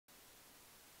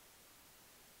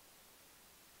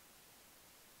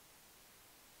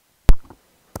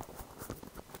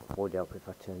would help if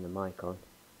I turn the mic on.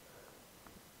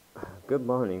 Good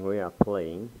morning, we are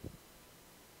playing.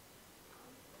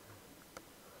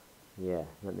 Yeah,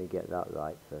 let me get that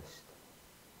right first.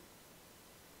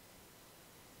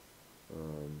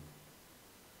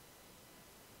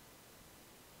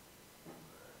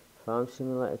 Farm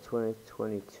Simulator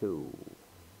 2022,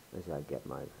 as I get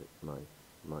my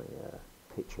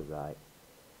picture right.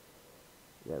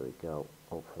 There we go.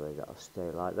 Hopefully that'll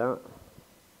stay like that.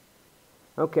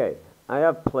 Okay, I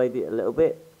have played it a little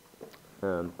bit.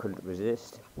 Couldn't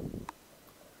resist.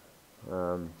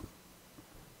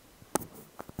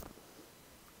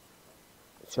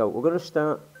 So we're going to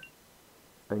start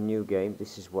a new game.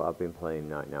 This is what I've been playing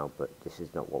right now, but this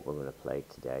is not what we're going to play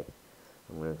today.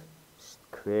 I'm going to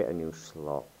create a new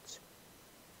slot.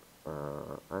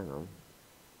 Hang on.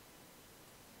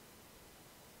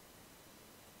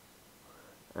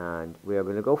 And we are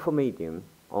going to go for medium,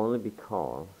 only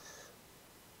because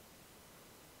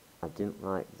I didn't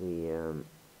like the,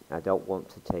 I don't want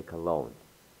to take a loan.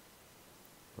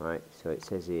 Right, so it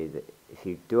says here that if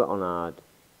you do it on hard,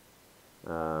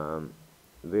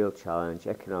 real challenge,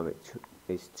 economic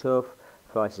is tough,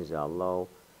 prices are low,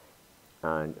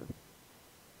 and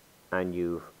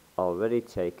you've already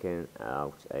taken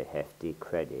out a hefty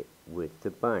credit with the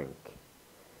bank.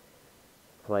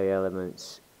 Play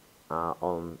elements are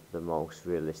on the most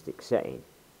realistic setting.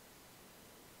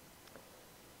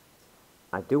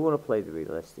 I do want to play the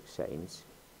realistic settings,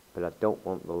 but I don't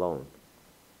want the loan.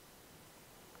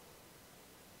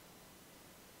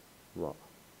 What?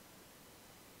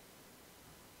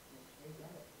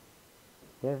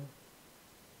 Yeah,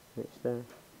 it's there.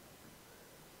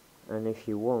 And if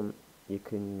you want, you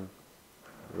can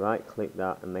right click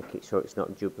that and make it so it's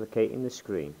not duplicating the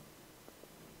screen.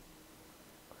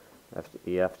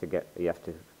 You have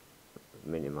to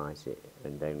minimize it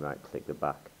and then right click the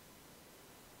back.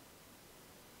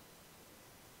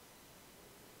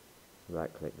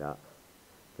 Right click that,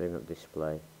 bring up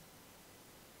display,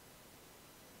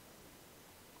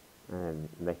 and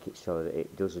make it so that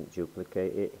it doesn't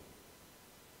duplicate it.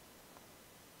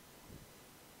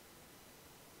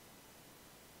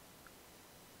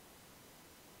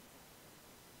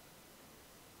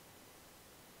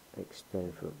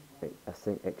 Extend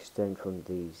from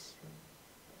these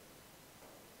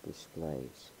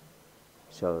displays.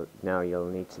 So now you'll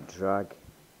need to drag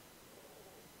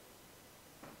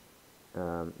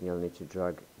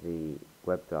the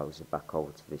web browser back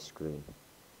over to this screen.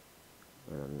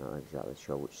 And I'm not exactly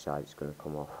sure which side it's going to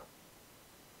come off.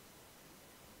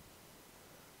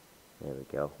 There we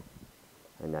go.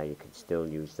 And now you can still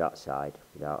use that side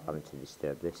without having to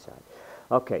disturb this side.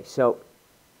 Okay, so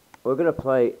we're going to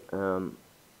play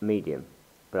medium,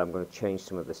 but I'm going to change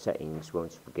some of the settings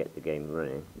once we get the game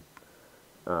running.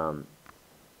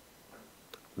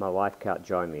 My wife can't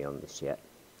join me on this yet.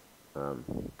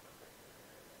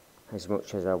 As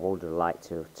much as I would like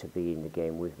to be in the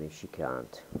game with me, she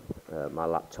can't. My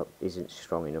laptop isn't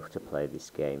strong enough to play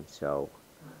this game, so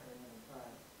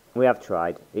we have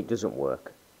tried. It doesn't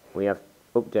work. We have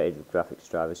updated the graphics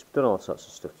drivers, done all sorts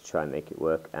of stuff to try and make it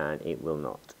work, and it will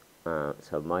not.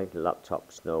 So my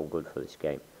laptop's no good for this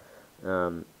game.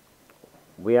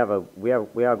 We are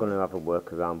going to have a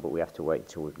workaround, but we have to wait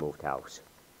until we've moved house.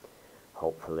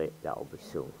 Hopefully that'll be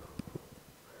soon.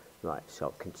 Right,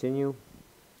 so continue.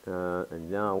 And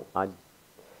now I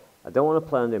don't want to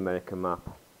play on the American map.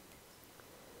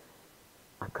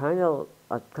 I'd kind of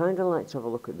like to have a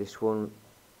look at this one,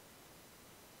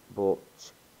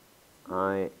 but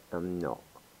I am not.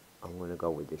 I'm going to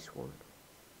go with this one.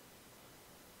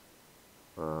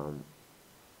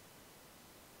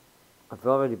 I've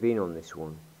already been on this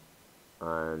one,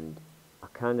 and I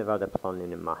kind of had a plan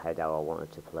in my head how I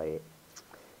wanted to play it.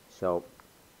 So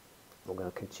we're going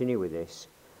to continue with this.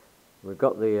 We've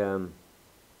got the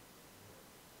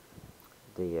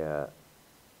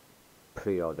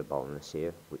pre-order bonus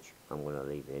here, which I'm going to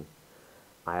leave in.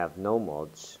 I have no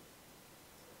mods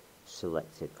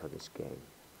selected for this game.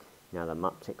 Now the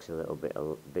map takes a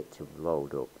bit to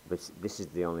load up, but this is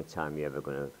the only time you're ever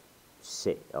going to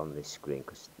sit on this screen,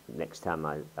 because next time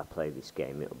I play this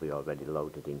game it'll be already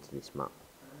loaded into this map.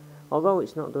 Although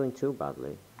it's not doing too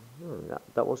badly.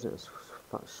 That wasn't as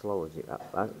slow as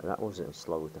that wasn't as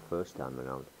slow as the first time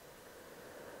around.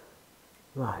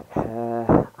 Right,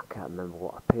 I can't remember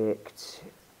what I picked.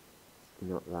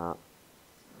 Not that.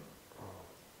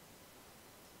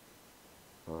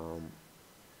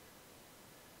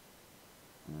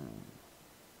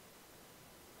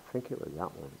 I think it was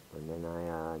that one, and then I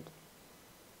had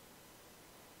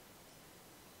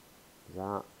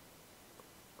that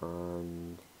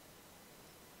and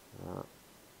that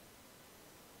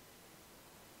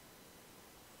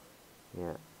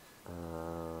Yeah.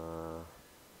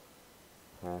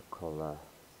 Hair colour.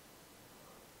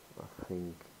 I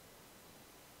think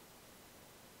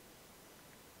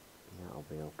that'll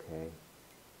be okay.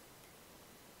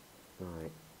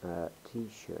 Right.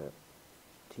 T-shirt.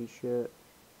 T-shirt.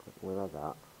 We'll have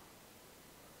that.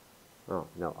 Oh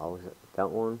no, I was at that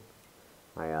one.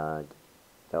 I had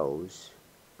those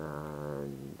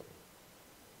and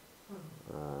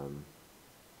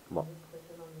what?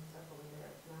 Clicking on the stuff over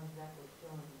there, it's not exactly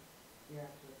showing you're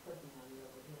actually clicking on it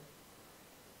over here.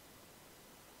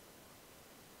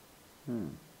 The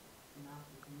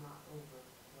mouse is not over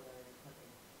what I am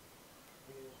clicking.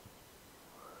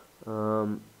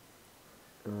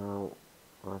 Now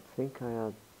I think I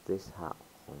had this hat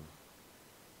on,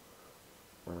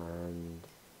 and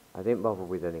I didn't bother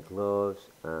with any gloves,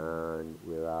 and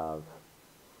we'll have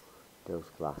those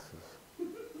glasses.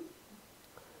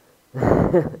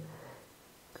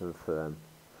 Confirm.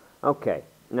 Okay,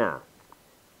 now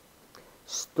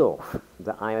stuff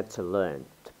that I had to learn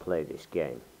to play this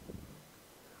game.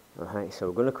 Alright, so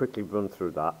we're going to quickly run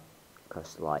through that,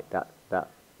 because like that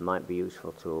might be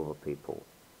useful to other people.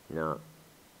 Now,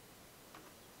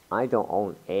 I don't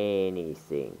own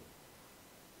anything.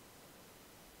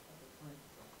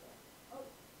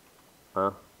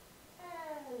 Huh?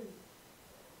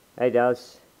 Hey,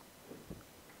 Daz.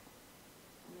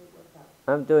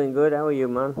 I'm doing good. How are you,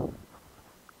 man?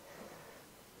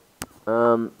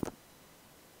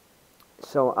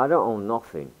 So I don't own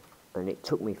nothing, and it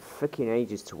took me freaking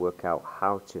ages to work out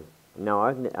how to. No,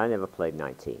 I never played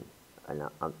 19, and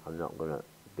I'm not gonna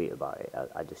beat about it.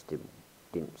 I just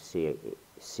didn't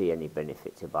see any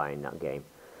benefit to buying that game.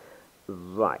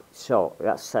 Right. So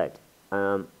that said,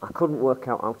 I couldn't work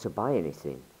out how to buy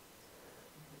anything.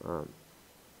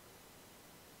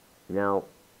 Now,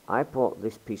 I bought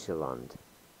this piece of land.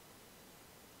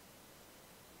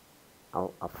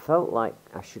 I felt like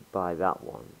I should buy that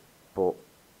one, but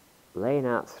laying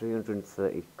out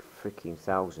 330 freaking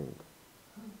thousand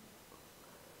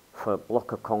for a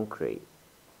block of concrete,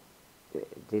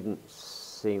 it didn't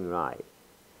seem right.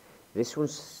 This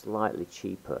one's slightly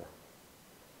cheaper,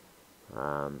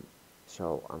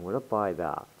 so I'm going to buy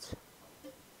that.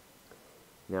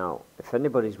 Now, if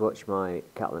anybody's watched my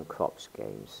Cattle and Crops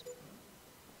games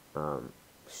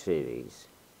series,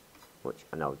 which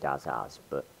I know Daz has,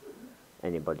 but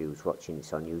anybody who's watching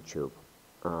this on YouTube,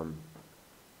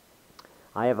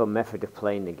 I have a method of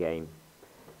playing the game.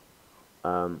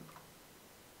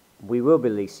 We will be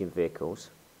leasing vehicles,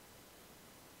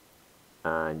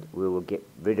 and we will get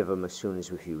rid of them as soon as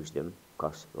we've used them,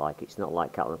 because like it's not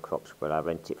like Cattle and Crops where I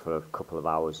rent it for a couple of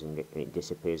hours and it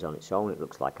disappears on its own. It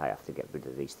looks like I have to get rid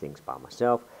of these things by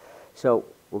myself. So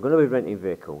we're going to be renting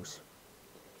vehicles.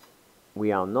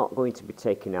 We are not going to be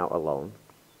taking out a loan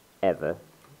ever.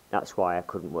 That's why I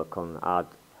couldn't work on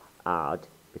hard,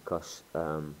 because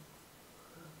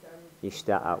you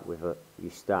start out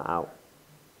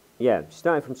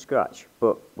starting from scratch,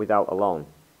 but without a loan.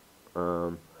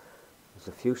 There's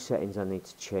a few settings I need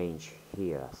to change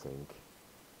here, I think.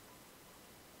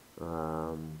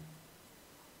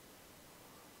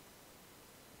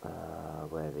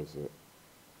 Where is it?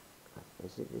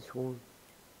 Is it this one?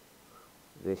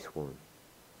 This one.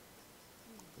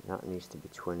 That needs to be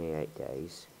 28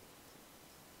 days.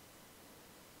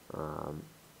 But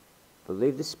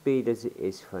leave the speed as it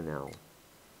is for now.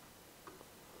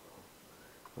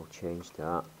 I'll change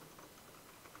that.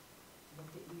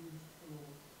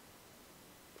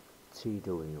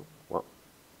 TW. What?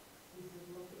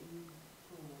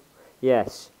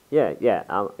 Yes. Yeah.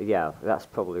 That's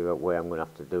probably the way I'm going to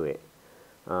have to do it.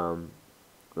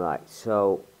 Right.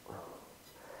 So.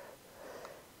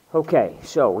 Okay.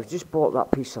 So we've just bought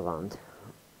that piece of land.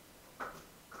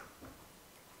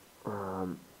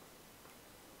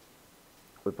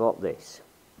 We bought this.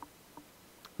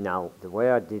 Now, the way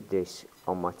I did this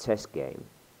on my test game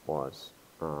was,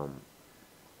 I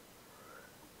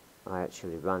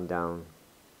actually ran down.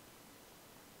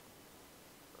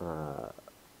 I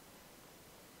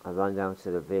ran down to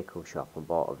the vehicle shop and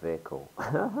bought a vehicle,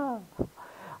 and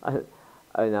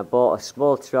I bought a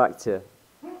small tractor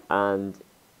and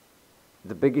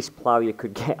the biggest plough you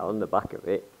could get on the back of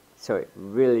it, so it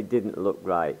really didn't look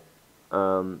right.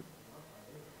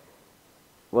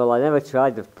 Well, I never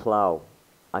tried the plough.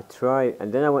 I tried,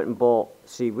 and then I went and bought.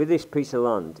 See, with this piece of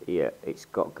land here, it's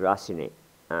got grass in it,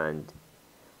 and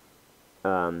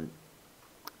I'm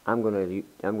gonna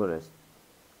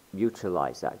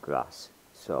utilize that grass.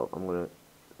 So I'm gonna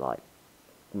like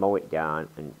mow it down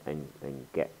and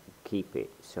keep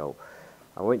it. So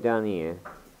I went down here.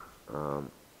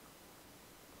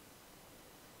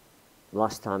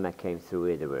 last time I came through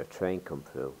here, there were a train come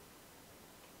through.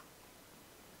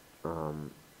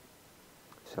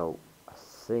 So I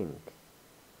think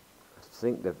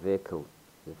the vehicle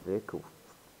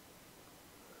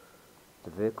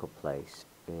place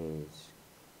is.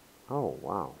 Oh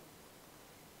wow.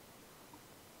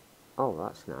 Oh,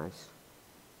 that's nice.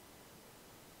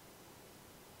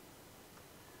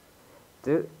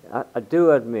 I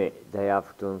do admit they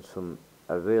have done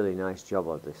a really nice job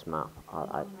of this map.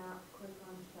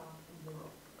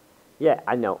 Yeah,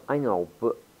 I know,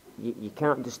 but you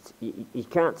can't just you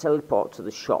can't teleport to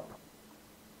the shop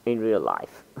in real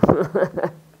life.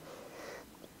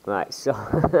 Right, so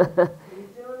He's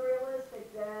doing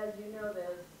realistic, Dad, you know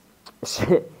this.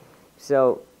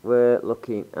 so we're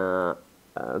looking at.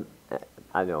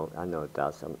 I know,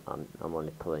 Daz. I'm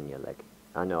only pulling your leg.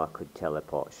 I know I could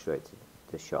teleport straight to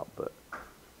the shop, but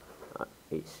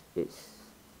it's.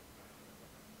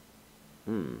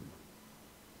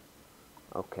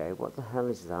 Okay, what the hell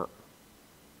is that?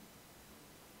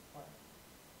 What?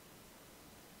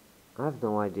 I have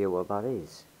no idea what that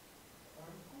is.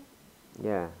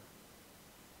 Yeah.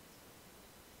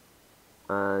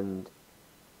 And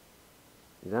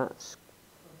that's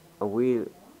a wheel,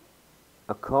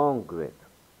 a corn grip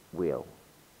wheel.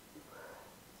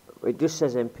 It just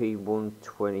says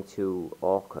MP122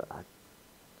 Orca.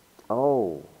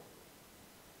 Oh.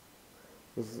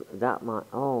 Is that my...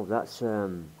 Oh, that's, I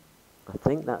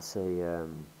think that's a,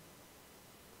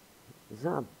 is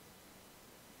that a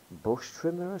bush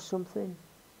trimmer or something?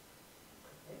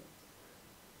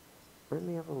 Let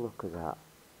me have a look at that.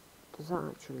 Does that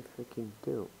actually freaking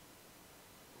do?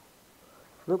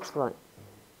 Looks like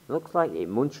it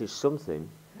munches something.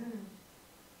 I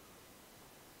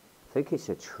think it's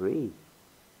a tree.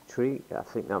 I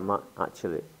think that might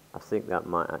actually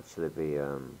be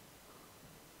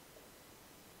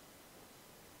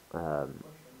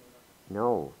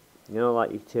no. You know,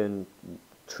 like you turn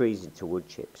trees into wood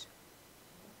chips.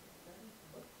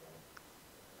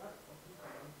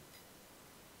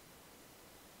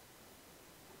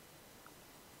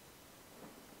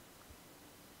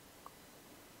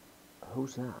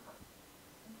 Who's that?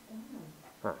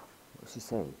 Ah, what's he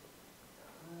saying?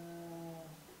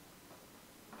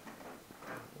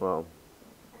 Well,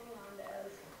 Hang on,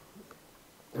 Dad.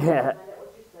 yeah. Find out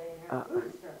what you're saying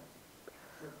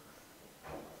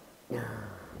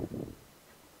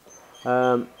here.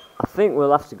 I think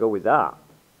we'll have to go with that.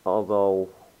 Although,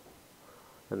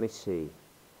 let me see.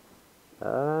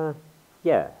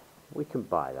 Yeah, we can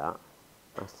buy that,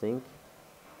 I think.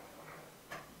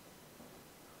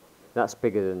 That's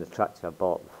bigger than the tractor I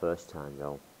bought the first time,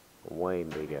 though. Way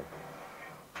bigger.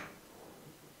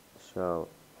 So,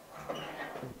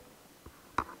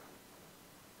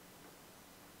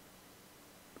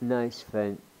 nice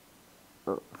fence.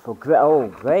 For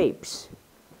grapes.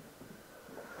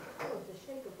 Oh, it's a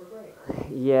shaker for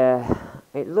grapes. Yeah,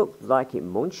 it looked like it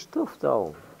munched stuff,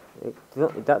 though.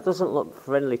 That doesn't look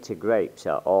friendly to grapes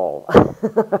at all.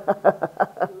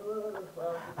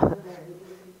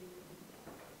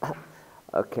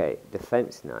 Okay, the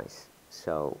fence nice.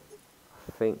 So,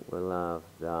 I think we'll have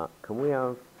that. Can we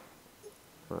have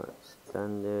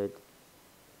standard,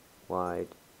 wide,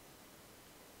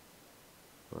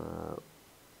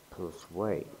 plus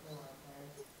weight?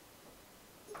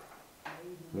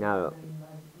 Narrow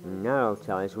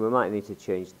tires. We might need to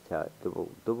change the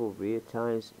double rear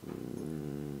tires.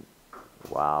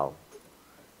 Wow.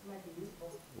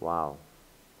 Wow.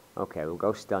 Okay, we'll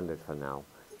go standard for now,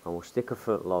 and we'll stick a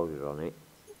front loader on it.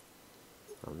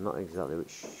 I'm not exactly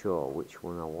sure which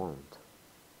one I want.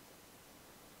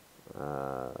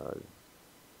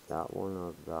 That one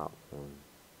or that one?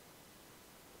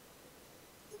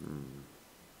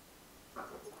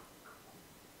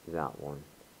 That one.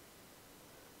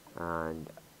 And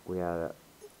we are.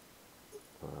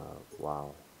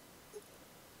 Wow.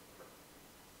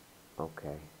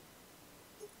 Okay.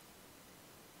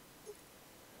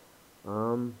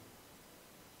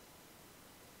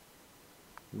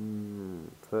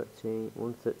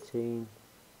 113.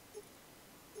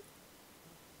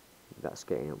 That's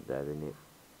getting up there, isn't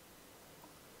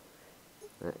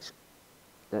it?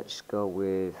 Let's go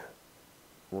with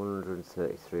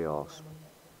 133 horse.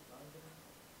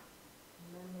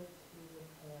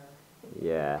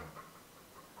 Yeah.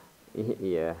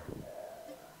 Yeah.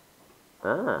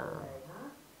 Ah.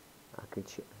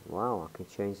 Wow, I can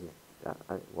change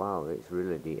wow, it's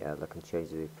really detailed. I can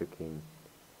change the freaking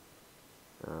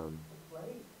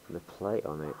the plate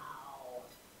on it.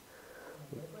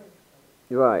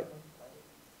 Right.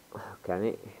 Can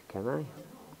I? I've never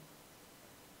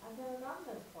gotten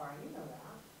this far, you know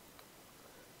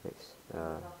that.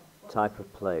 It's type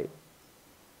of plate?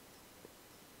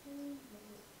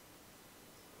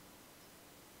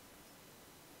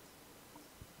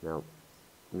 No,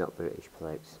 not British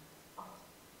plates. Oh,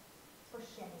 for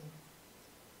shame.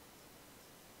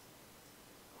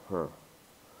 Huh.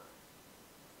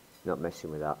 Not messing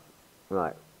with that.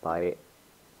 Right, buy it.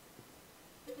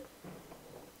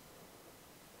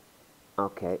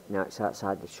 Okay, now it's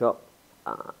outside the shop.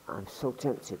 I'm so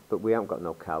tempted, but we haven't got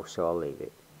no cow, so I'll leave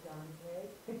it. John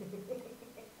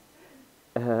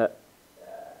Kay. Uh,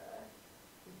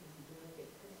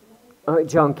 Christmas. oh,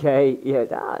 John Kay, yeah,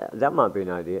 that might be an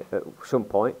idea at some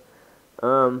point.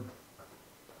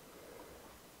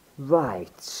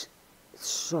 Right,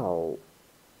 so,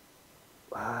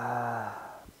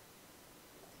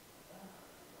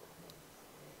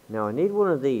 now I need one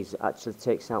of these that actually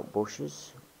takes out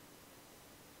bushes.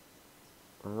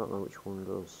 I don't know which one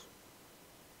does.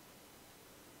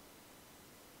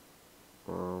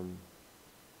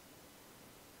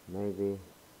 Maybe.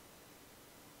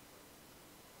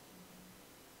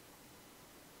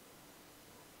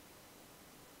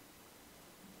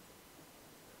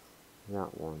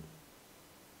 That one.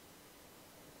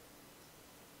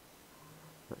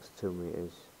 That's 2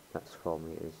 meters. That's 4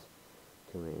 meters.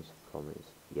 2 meters, 4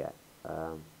 meters. Yeah.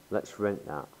 Let's rent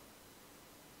that.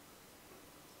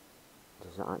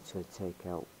 Does that actually take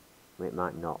out? It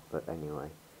might not, but anyway.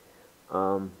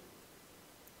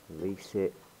 Lease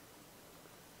it.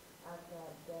 I've got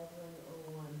Devlin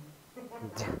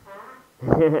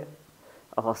 01.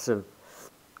 Awesome.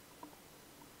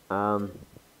 Can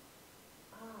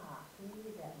you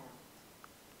read that now?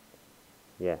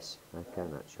 Yes, I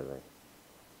can actually.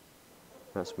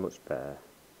 That's much better.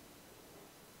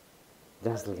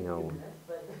 Dazzling on.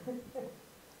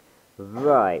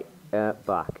 Right,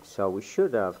 back. So we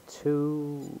should have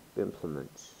 2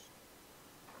 implements.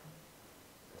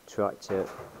 A tractor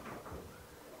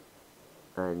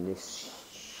and this.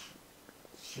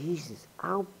 Jesus,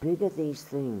 how big are these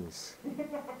things? Life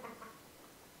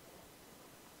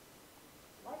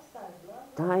size,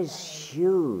 love. That is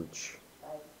huge.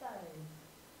 Life size.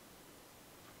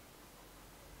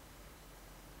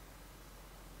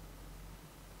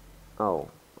 Oh,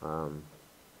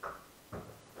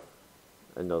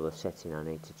 another setting I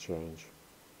need to change.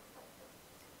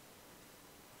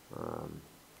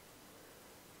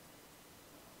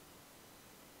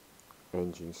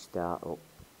 Engine start up.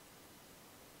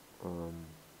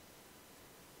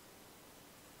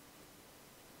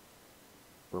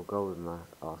 We'll go with my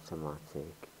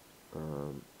automatic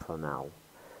for now.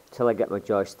 Till I get my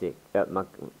joystick,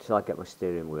 till I get my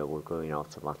steering wheel, we'll go in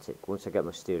automatic. Once I get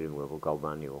my steering wheel, we'll go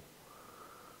manual.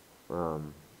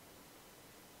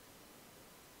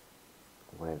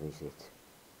 Where is it?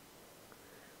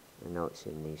 I know it's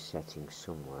in these settings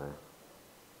somewhere.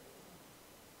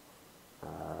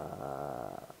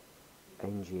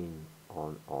 Engine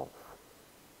on off.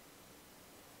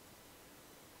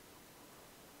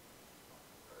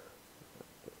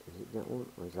 Is it that one?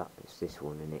 Or is that? It's this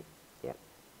one, isn't it? Yep,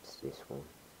 it's this one.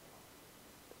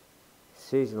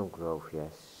 Seasonal growth,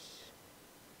 yes.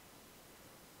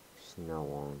 Snow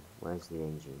on. Where's the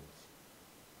engines?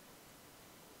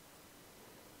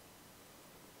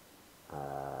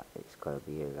 It's got to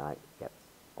be here, right? Yep,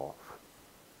 off.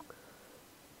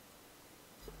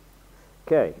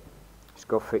 Okay, let's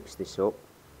go fix this up.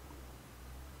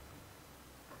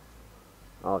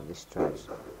 Oh, this drives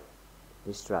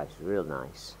real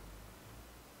nice.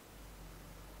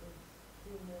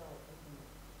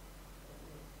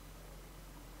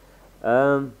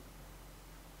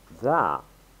 That,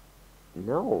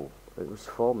 no, it was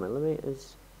 4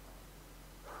 millimeters,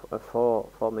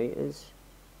 4 meters.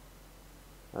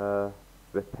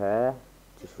 Repair,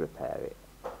 just repair it.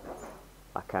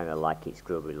 I kind of like its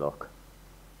grubby look,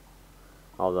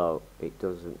 although it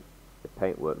doesn't, the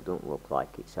paintwork don't look like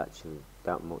it's actually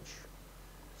that much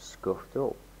scuffed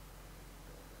up.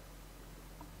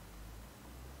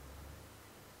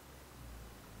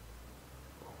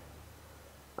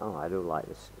 Oh, I do like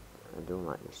this. I do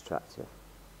like this tractor.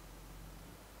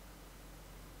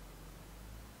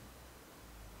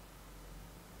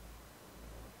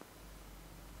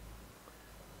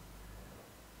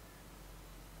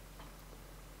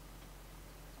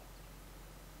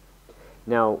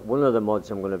 Now, one of the mods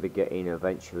I'm going to be getting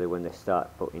eventually when they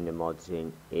start putting the mods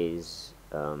in is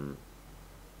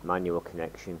manual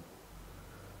connection,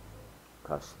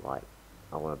 because like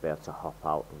I want to be able to hop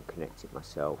out and connect it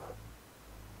myself.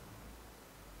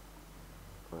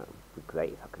 Well, it would be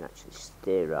great if I can actually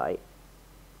steer right.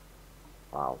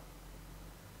 Wow.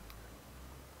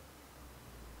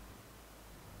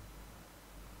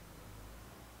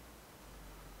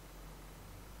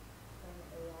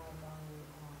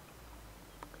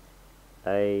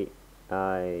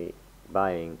 AI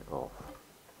buying off.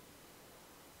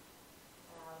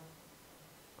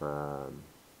 Um,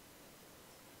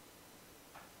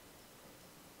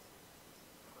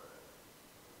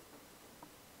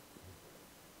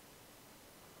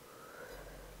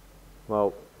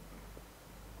 well,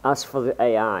 as for the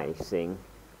AI thing,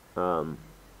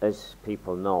 as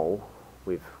people know,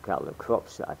 with cattle and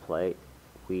crops that I play,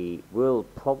 we will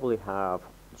probably have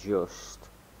just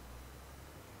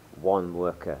one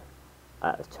worker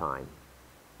at a time,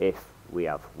 if we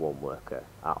have one worker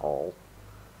at all,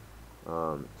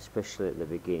 especially at the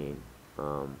beginning.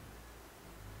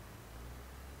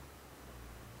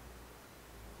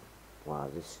 Wow,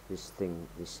 this thing,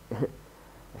 this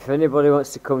if anybody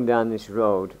wants to come down this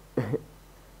road,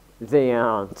 they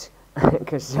aren't,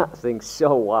 because that thing's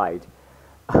so wide.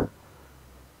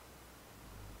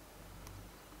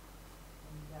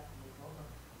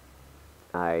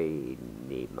 I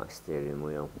need my steering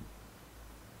wheel.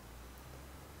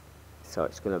 So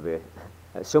it's going to be,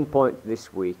 at some point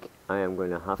this week, I am going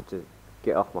to have to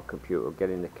get off my computer, get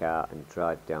in the car and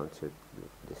drive down to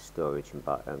the storage and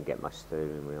back and get my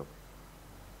steering wheel.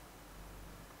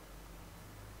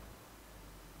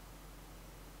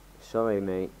 Sorry,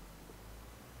 mate.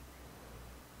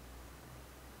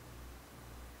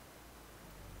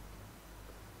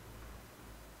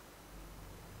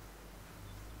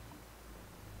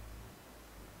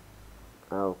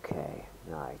 Okay,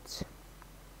 right.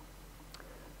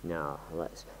 Now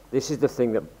this is the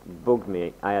thing that bugged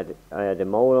me. I had a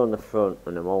mower on the front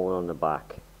and a mower on the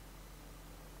back,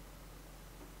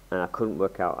 and I couldn't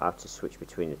work out how to switch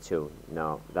between the two.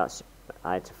 Now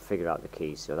I had to figure out the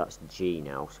keys, so that's G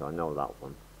now, so I know that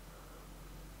one.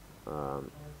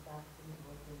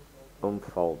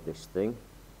 Unfold this thing.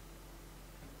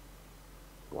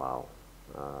 Wow.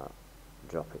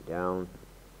 Drop it down.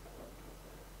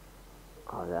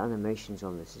 Oh, the animations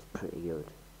on this is pretty good.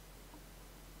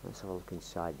 Let's have a look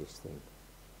inside this thing.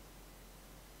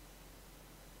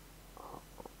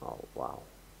 Oh wow.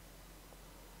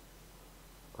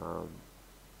 I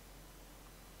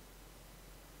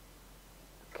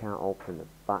can't open the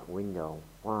back window.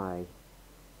 Why?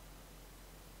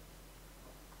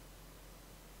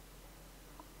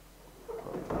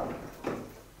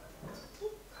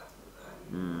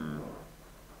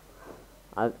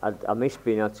 I miss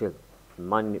being able to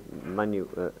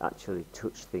actually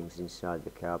touch things inside the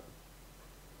cab.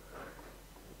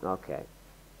 Okay,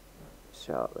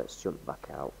 so let's jump back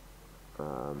out.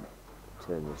 Turn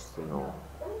this thing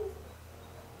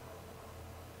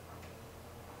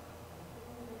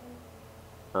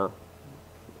on.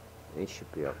 It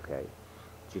should be okay.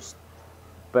 Just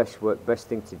best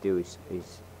thing to do is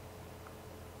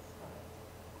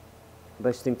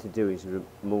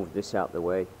remove this out the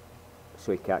way,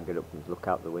 so he can't get up and look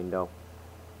out the window.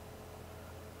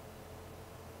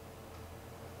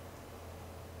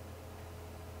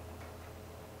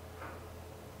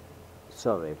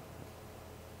 Sorry.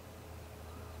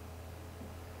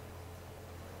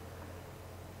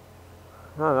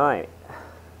 Alright.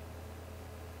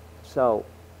 So,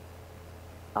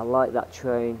 I like that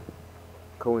train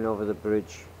going over the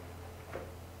bridge.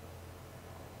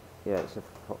 Yeah,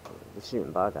 this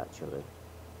isn't bad actually.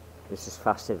 This is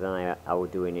faster than I was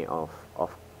doing it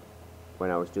off when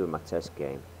I was doing my test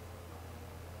game.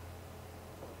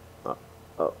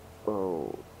 Oh.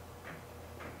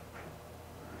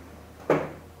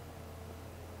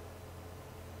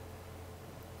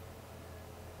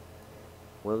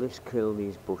 Will this kill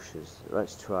these bushes?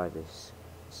 Let's try this.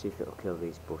 See if it'll kill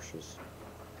these bushes.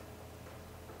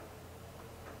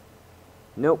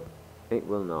 Nope, it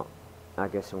will not. I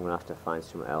guess I'm going to have to find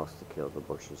something else to kill the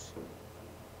bushes.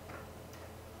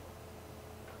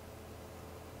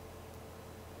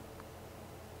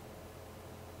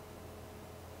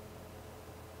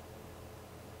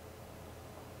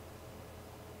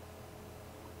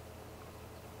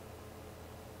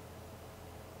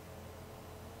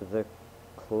 The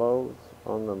clothes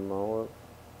on the mower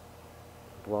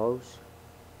blows.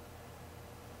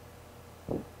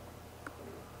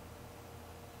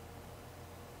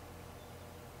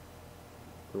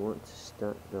 We want to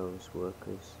stack those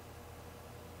workers.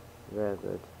 They're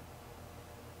good.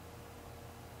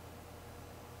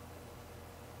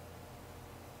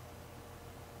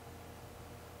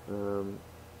 The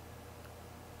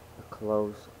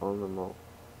clothes on the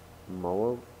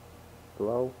mower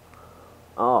blow.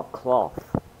 Oh,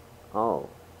 cloth. Oh.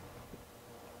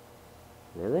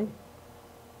 Really?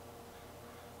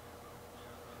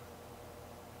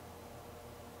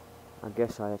 I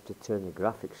guess I have to turn the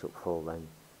graphics up full then.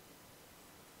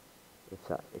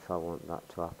 If I want that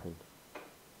to happen.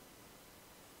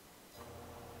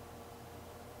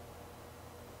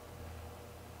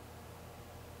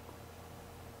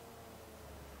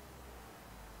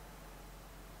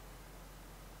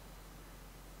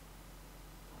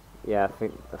 Yeah, I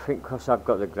think because I've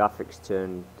got the graphics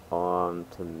turned on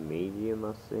to medium,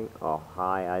 I think, or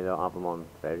high. I don't have them on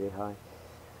very high.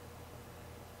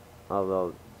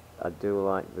 Although I do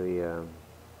like the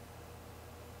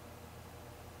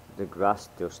grass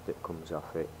dust that comes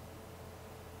off it.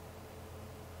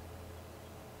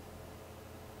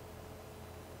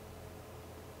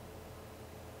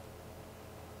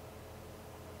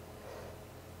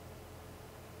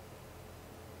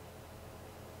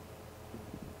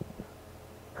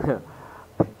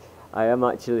 I am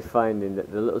actually finding that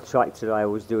the little tractor I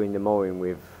was doing the mowing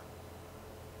with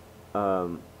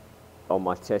on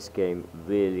my test game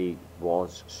really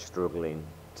was struggling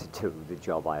to do the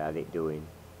job I had it doing.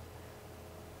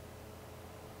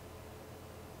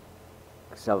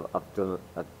 Because I've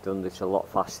done this a lot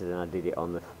faster than I did it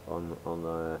on the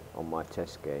on my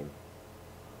test game.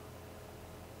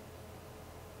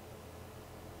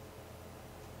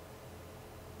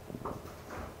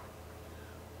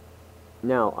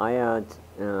 Now I had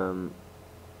I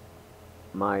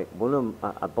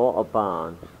bought a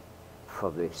barn for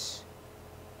this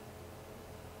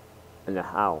and a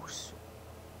house.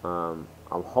 I'm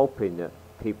hoping that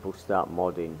people start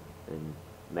modding and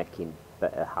making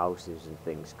better houses and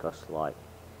things, cause like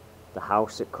the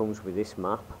house that comes with this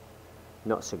map,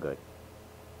 not so good.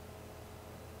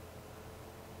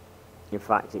 In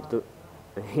fact, it do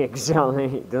exactly.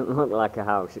 It doesn't look like a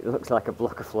house. It looks like a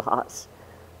block of flats.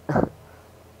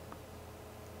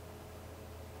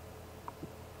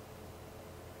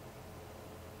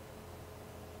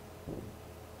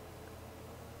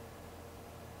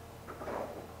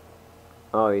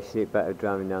 Oh, you see it better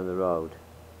driving down the road.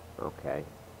 Okay.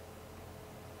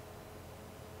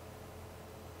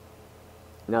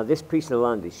 Now this piece of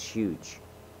land is huge.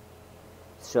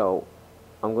 So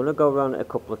I'm going to go around it a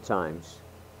couple of times.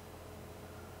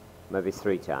 Maybe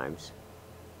 3 times.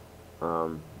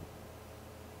 And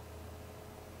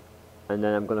then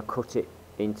I'm going to cut it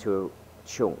into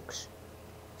chunks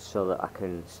so that I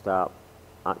can start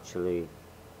actually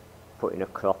putting a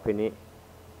crop in it.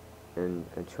 And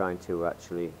trying to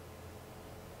actually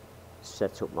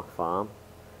set up my farm.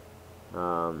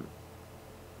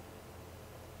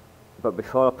 But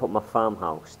before I put my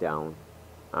farmhouse down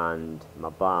and my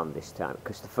barn this time,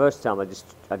 because the first time I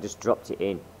just dropped it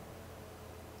in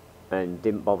and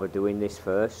didn't bother doing this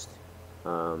first.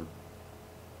 But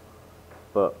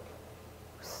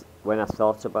when I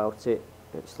thought about it,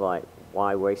 it's like,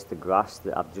 why waste the grass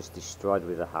that I've just destroyed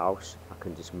with the house? I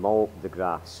can just mow up the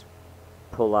grass,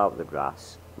 pull out the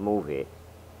grass, move it,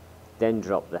 then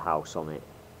drop the house on it.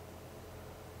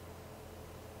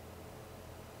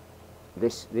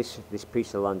 This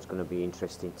piece of land's going to be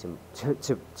interesting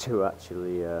to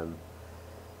actually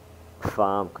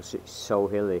farm, because it's so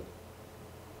hilly.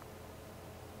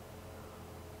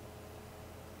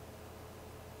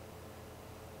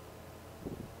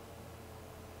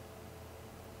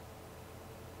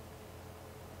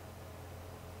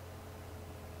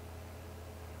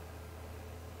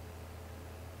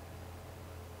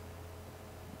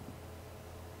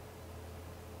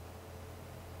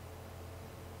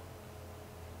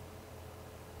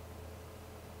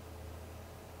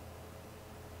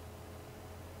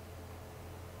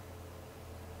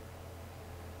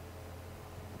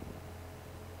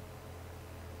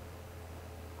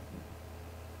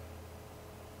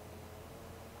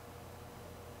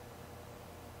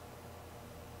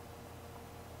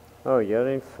 Oh, you're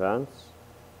in France?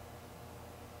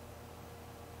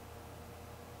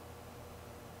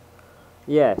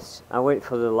 Yes, I went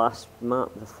for the last map,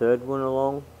 the 3rd one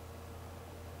along.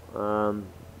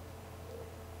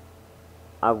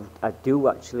 I do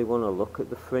actually want to look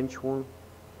at the French one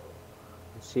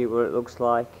and see what it looks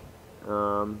like.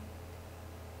 I've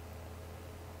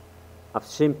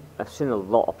seen a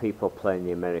lot of people playing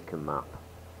the American map,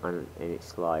 and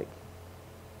it's like,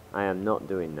 I am not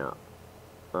doing that.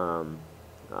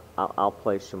 I'll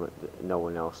play something that no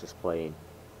one else is playing.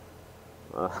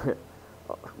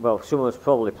 Well, someone's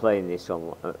probably playing this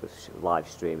on live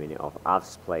streaming it, or I've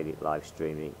played it live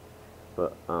streaming,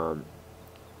 but I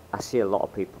see a lot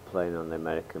of people playing on the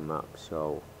American map,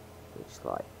 so it's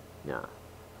like, nah.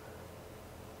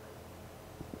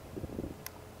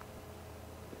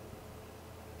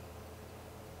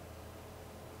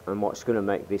 And what's going to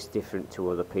make this different to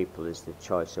other people is the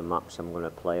choice of maps I'm going to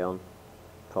play on,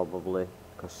 probably,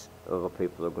 because other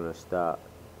people are going to start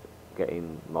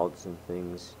getting mods and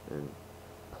things and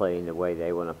playing the way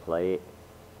they want to play it.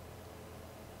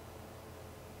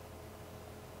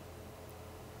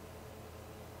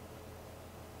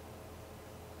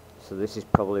 So this is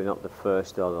probably not the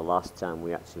first or the last time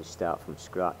we actually start from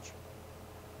scratch.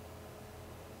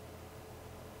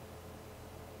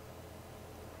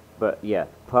 But yeah,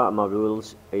 part of my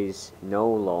rules is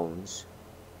no loans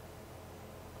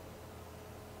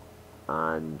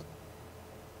and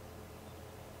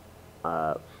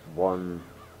one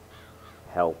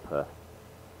helper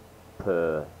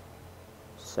per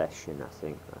session, I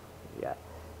think. Yeah,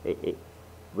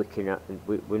 we can.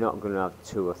 We're not going to have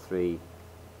 2 or 3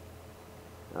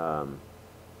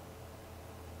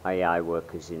 AI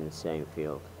workers in the same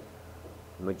field.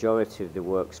 The majority of the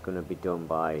work's going to be done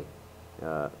by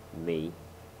me,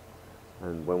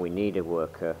 and when we need a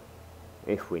worker,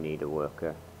 if we need a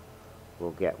worker, we'll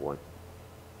get one.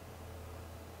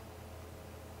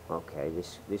 Okay,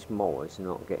 this mower's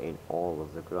not getting all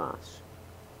of the grass.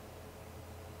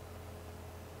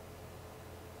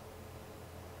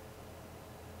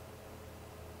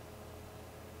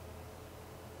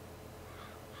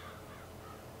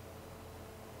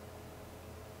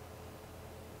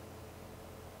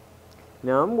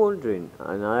 Now I'm wondering,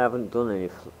 and I haven't done any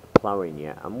ploughing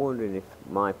yet, I'm wondering if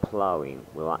my ploughing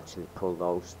will actually pull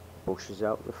those bushes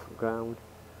out of the ground.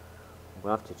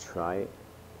 We'll have to try it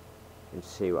and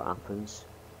see what happens.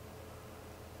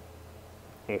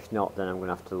 If not, then I'm going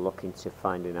to have to look into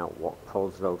finding out what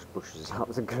pulls those bushes out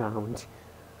of the ground.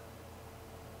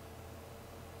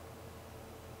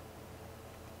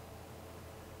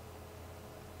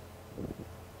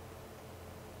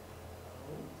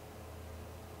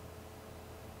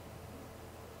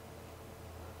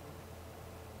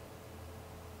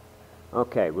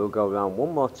 Okay, we'll go around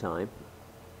one more time.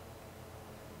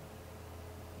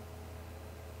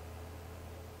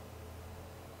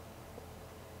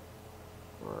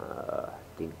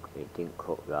 It didn't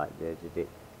cut right there, did it?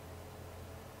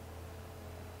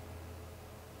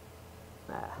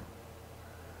 Ah.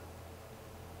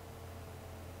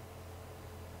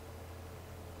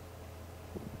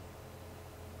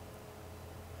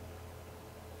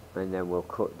 And then we'll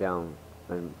cut down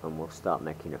and we'll start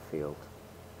making a field.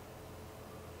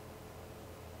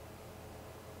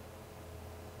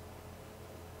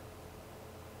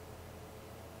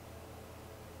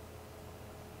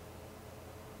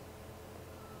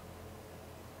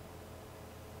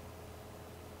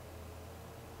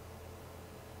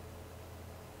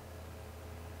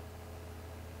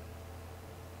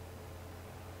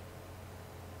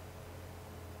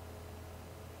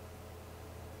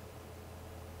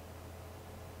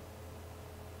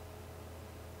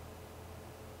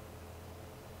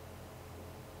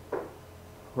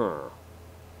 Huh.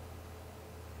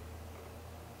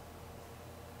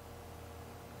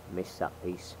 Missed that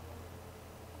piece.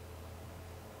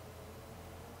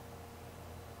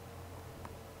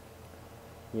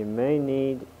 You may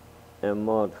need a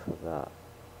mod for that.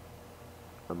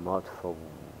 A mod for...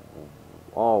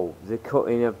 Oh, the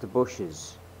cutting of the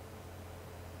bushes.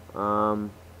 Okay.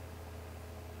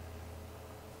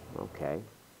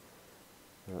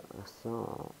 I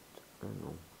thought... Hang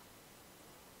on.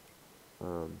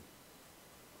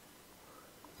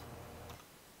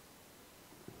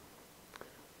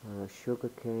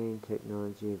 Sugarcane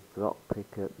technology, block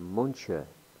picker, muncher.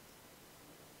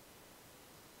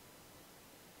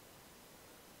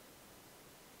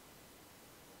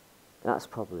 That's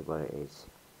probably what it is.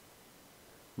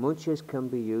 Munchers can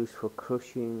be used for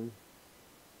crushing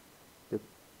the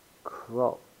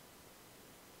crop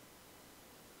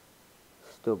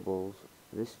stubbles.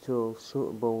 This tool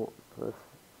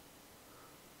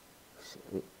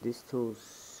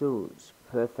suits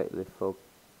perfectly for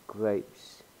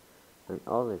grapes and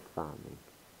olive farming.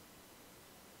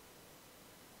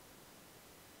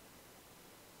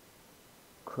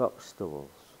 Crop stubbles.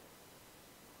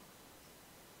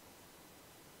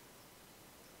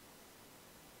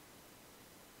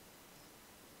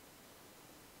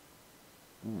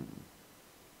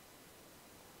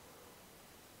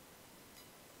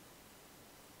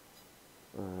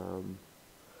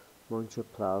 Muncher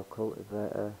plough,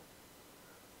 cultivator,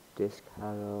 disc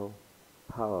harrow,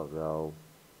 power row,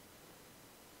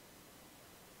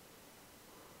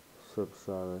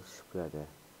 subsoiler spreader,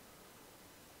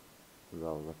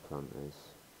 roller planters,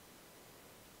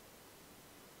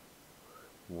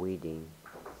 weeding,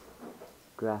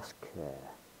 grass care.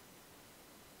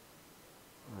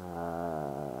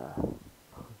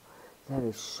 There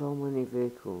is so many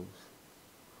vehicles.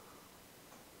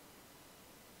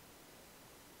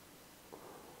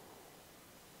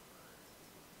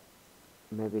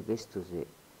 Maybe this does it.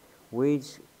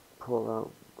 Weeds pull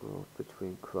out growth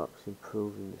between crops,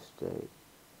 improving the state.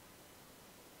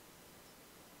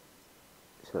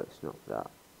 So it's not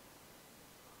that.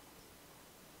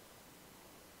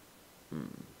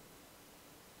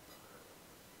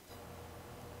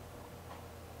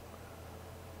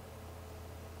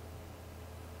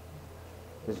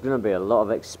 there's going to be a lot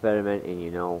of experimenting, you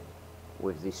know,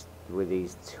 with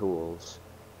these tools,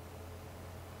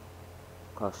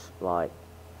 because like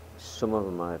some of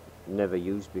them I've never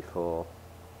used before,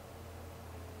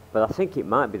 but I think it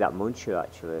might be that muncher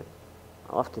actually.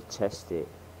 I'll have to test it.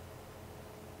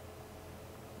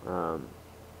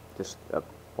 Just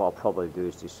what I'll probably do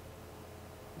is just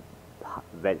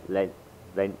vent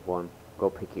one, go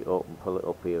pick it up and pull it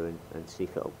up here and see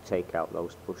if it'll take out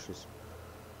those pushes.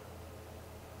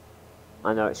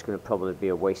 I know it's going to probably be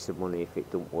a waste of money if it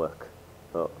don't work,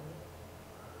 but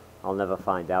I'll never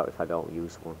find out if I don't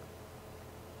use one.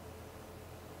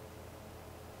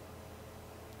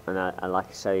 And like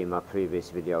I say in my previous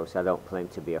videos, I don't claim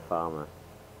to be a farmer.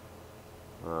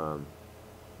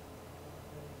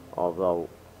 Although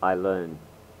I learned,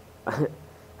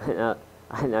 and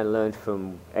I learned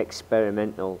from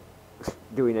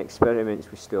doing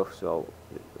experiments with stuff. So,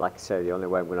 like I say, the only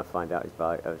way I'm going to find out is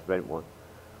by rent one.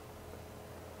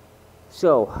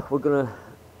 So we're going to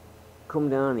come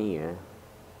down here,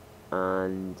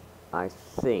 and I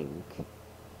think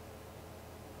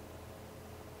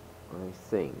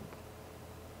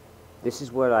this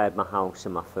is where I had my house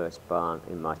and my first barn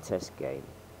in my test game,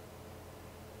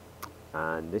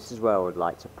 and this is where I would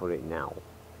like to put it now.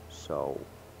 So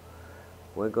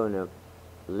we're going to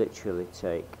literally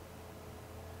take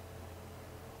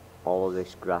all of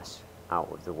this grass out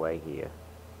of the way here.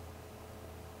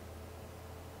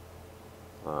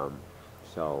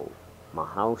 So my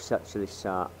house actually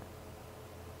sat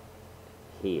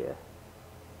here,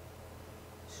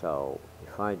 so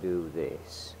if I do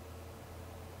this,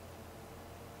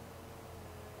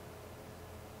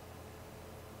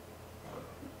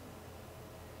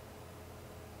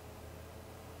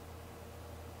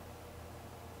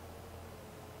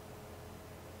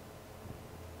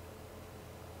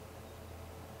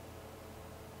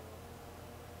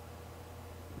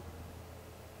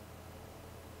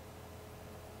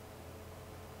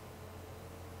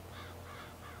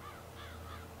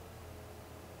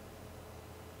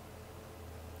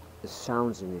 the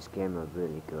sounds in this game are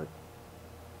really good.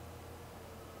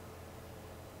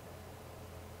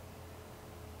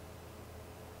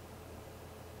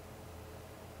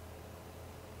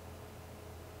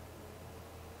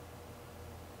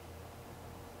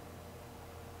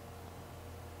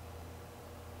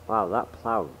 Wow, that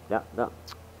plow,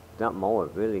 that mower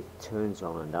really turns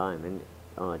on a dime, isn't it?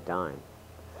 On a dime.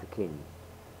 Freaking,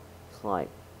 it's like,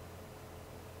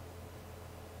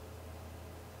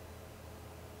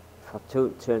 if I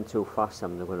turn too fast,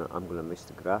 I'm gonna miss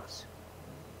the grass.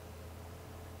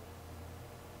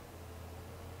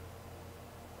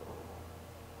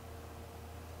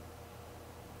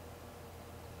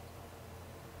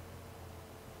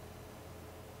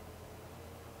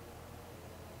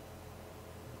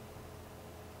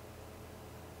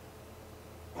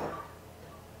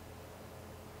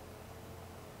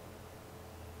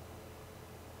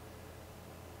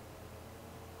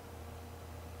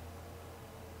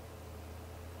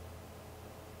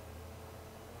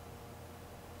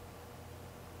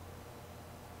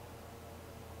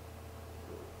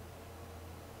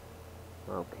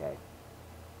 Okay.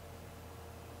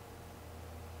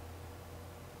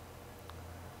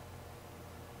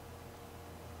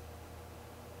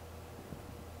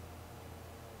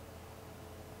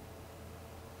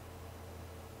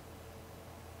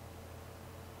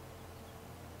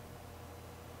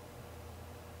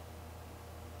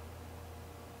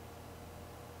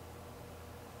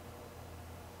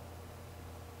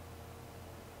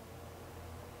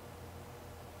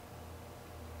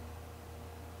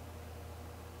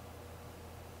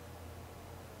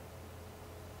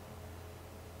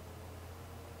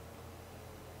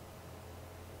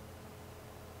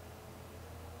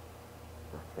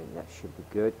 I think that should be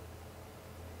good.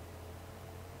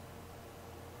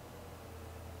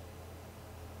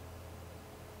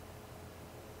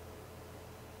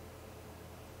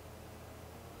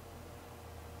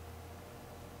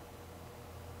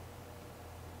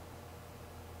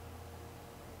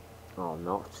 Oh,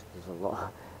 not.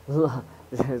 There's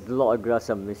there's a lot of grass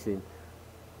I'm missing.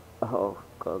 Oh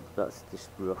God, that's just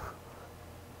rough.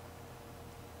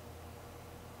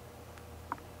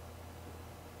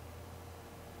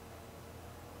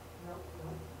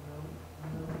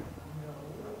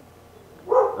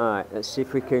 Alright, let's see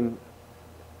if we can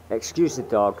excuse the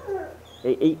dog.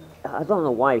 I don't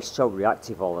know why he's so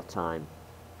reactive all the time.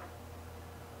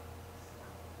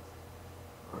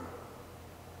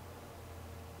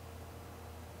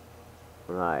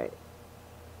 Right.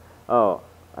 Oh,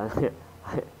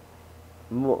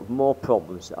 more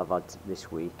problems that I've had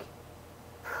this week.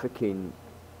 Freaking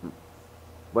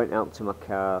went out to my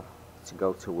car to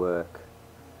go to work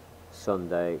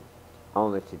Sunday,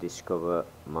 only to discover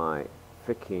my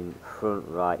freaking front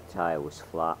right tyre was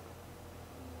flat.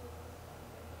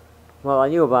 Well, I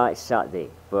knew about it Saturday,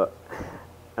 but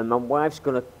and my wife's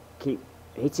gonna keep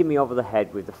hitting me over the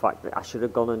head with the fact that I should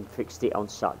have gone and fixed it on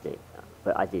Saturday,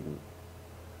 but I didn't.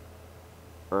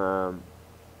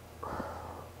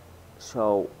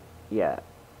 So yeah,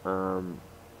 I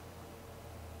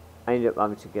ended up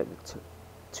having to get the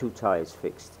two tyres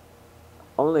fixed.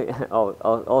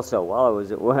 Also while I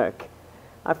was at work,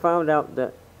 I found out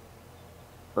that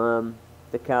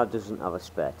the car doesn't have a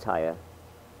spare tyre,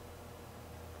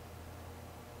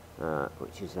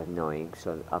 which is annoying.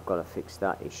 So I've got to fix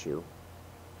that issue.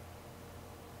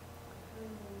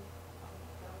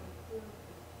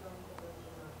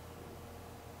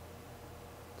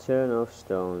 Turn off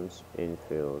stones in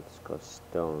fields, cause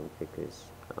stone pickers.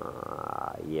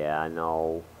 Yeah, I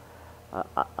know.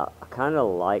 I kind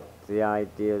of like the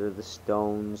idea of the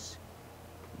stones,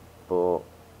 but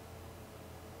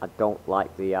I don't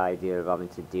like the idea of having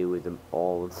to deal with them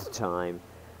all the time.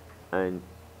 And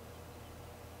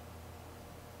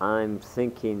I'm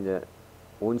thinking that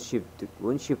once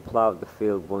you've ploughed the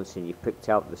field once and you've picked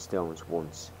out the stones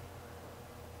once,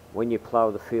 when you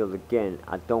plough the field again,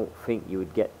 I don't think you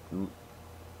would get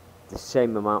the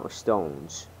same amount of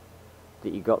stones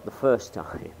that you got the first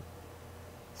time.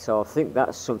 So I think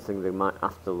that's something they might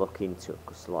have to look into,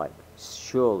 because like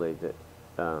surely that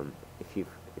if you've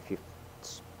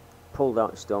pulled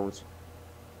out stones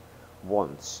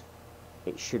once,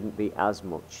 it shouldn't be as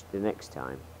much the next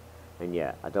time. And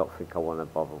yeah, I don't think I want to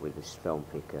bother with the stone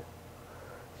picker.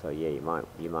 So yeah, you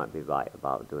might be right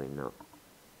about doing that.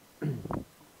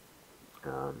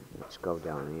 Let's go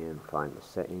down here and find the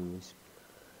settings.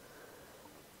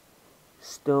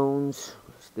 Stones,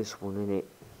 it's this one in it.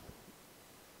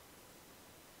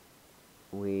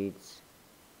 Weeds,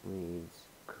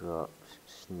 crops,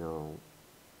 snow,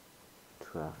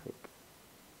 traffic.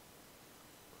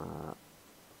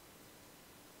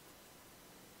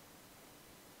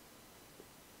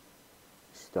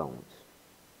 Stones.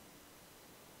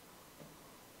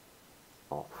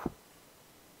 Off.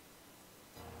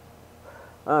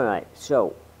 Alright,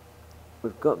 so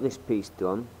we've got this piece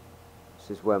done.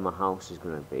 This is where my house is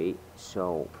going to be.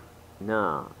 So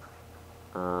now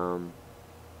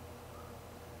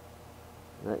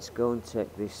let's go and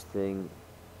take this thing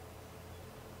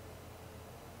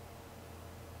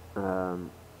let's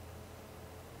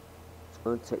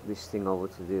go and take this thing over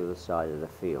to the other side of the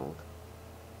field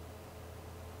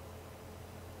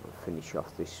and finish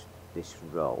off this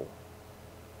row.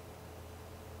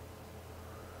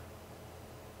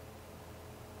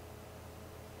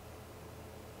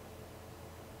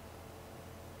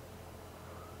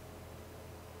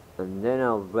 And then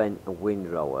I'll rent a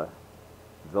windrower,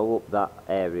 roll up that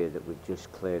area that we've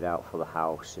just cleared out for the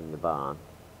house and the barn.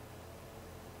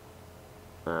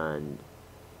 And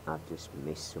I've just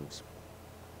missed some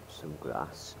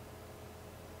grass.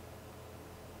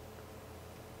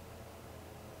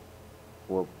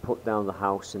 We'll put down the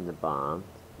house and the barn,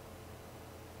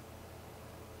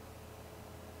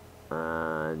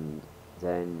 and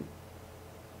then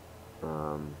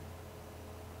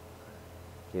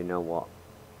you know what,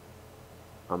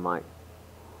 I might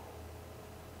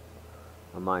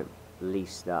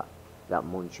lease that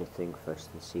muncher thing first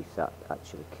and see if that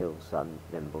actually kills them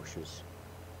bushes.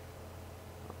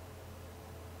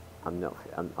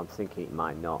 I'm thinking it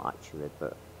might not actually,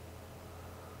 but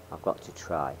I've got to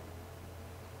try.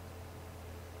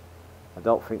 I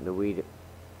don't think the weeder...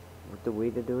 Would the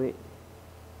weeder do it?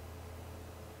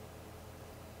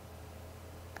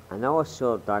 I know I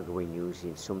saw Dagwin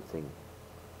using something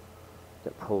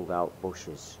that pulled out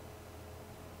bushes.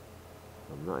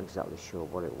 I'm not exactly sure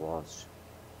what it was.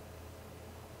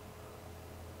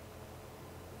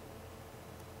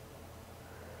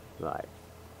 Right.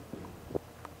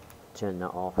 Turn that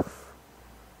off.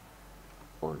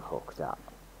 Unhook that.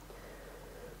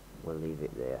 We'll leave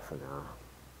it there for now.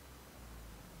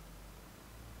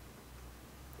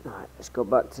 Right, let's go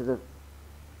back to the...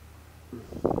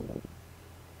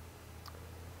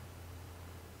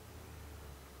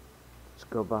 Let's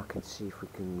go back and see if we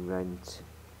can rent...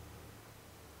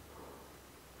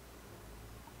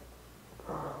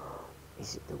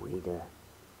 Is it the weeder?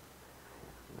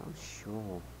 I'm not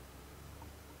sure.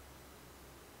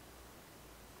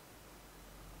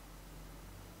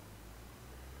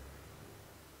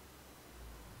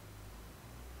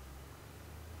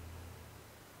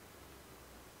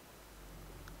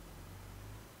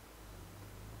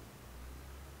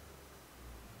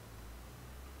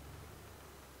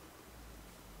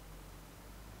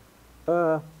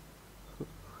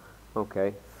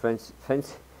 Okay,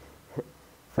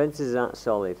 fences aren't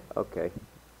solid. Okay.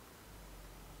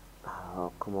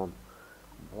 Oh, come on.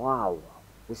 Wow,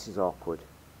 this is awkward.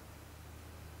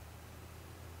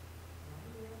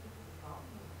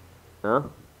 Huh?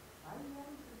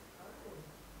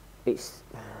 It's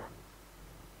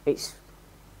it's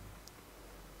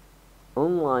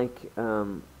unlike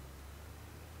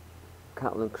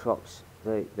cattle and crops.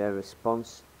 Their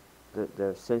response,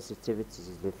 their sensitivities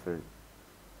is different.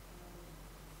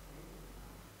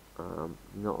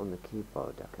 Not on the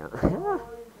keyboard. I can't.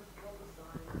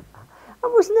 I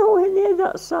was nowhere near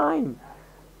that sign.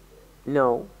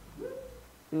 No,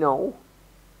 no.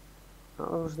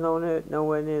 I was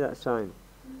nowhere near that sign.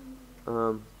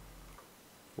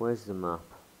 Where's the map?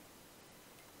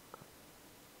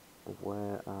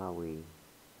 Where are we?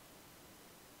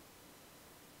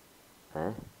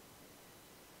 Eh?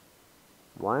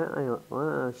 Why aren't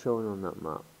I showing on that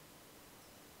map?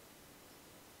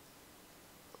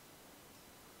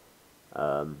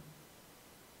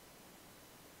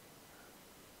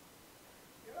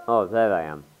 Oh, there I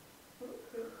am.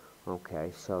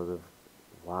 Okay, so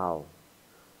wow.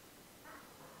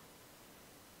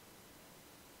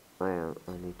 I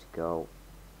need to go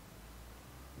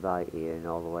right here and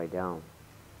all the way down.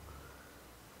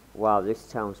 Wow, this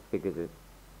town's bigger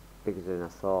than I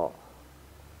thought.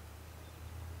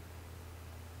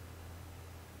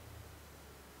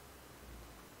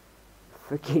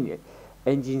 Freaking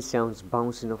engine sounds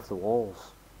bouncing off the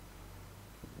walls.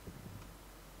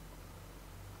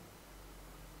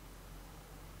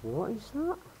 What is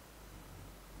that?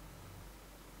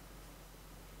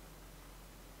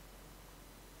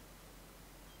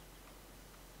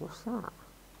 What's that?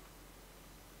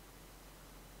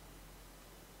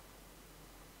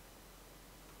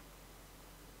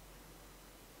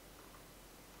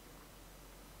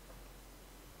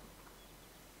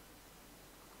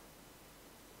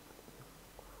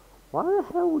 Why the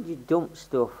hell would you dump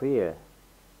stuff here?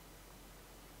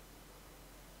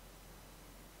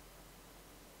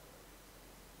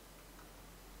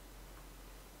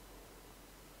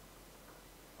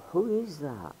 Who is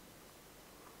that?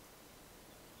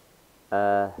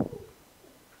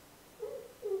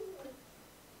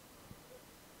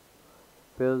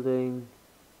 Building.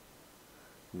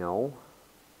 No.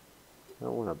 I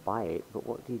don't want to buy it, but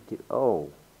what do you do? Oh.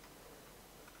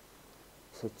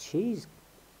 It's a cheese.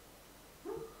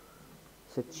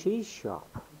 It's a cheese shop.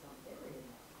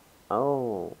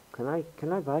 Oh, can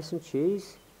I buy some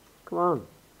cheese? Come on,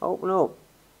 open up.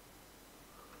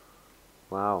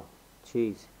 Wow,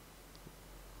 cheese.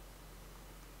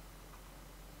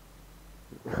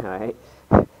 Alright.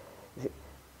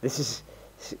 This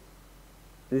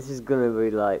is gonna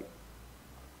be like,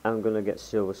 I'm gonna get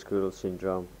silver squirrel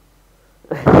syndrome.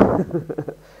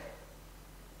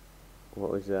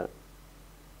 What was that?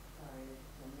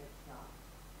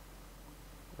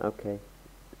 Okay,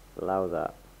 allow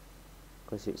that.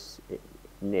 Because it's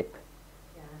nip.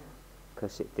 Yeah, I know.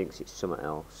 Because it thinks it's something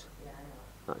else. Yeah, I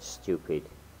know. That's stupid.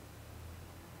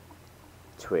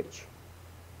 Twitch.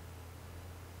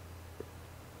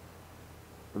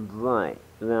 Right,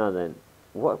 now then.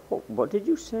 What did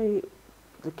you say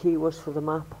the key was for the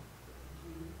map?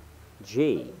 G.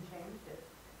 You changed it.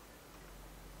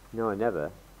 No, I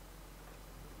never.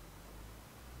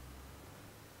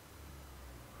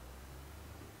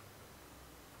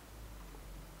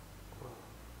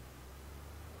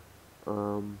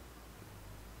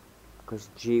 Because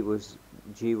G was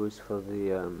for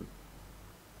the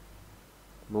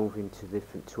moving to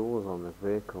different tools on the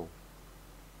vehicle,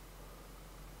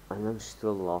 and I'm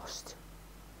still lost.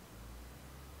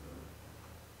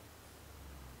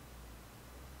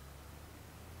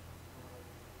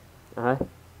 Uh-huh.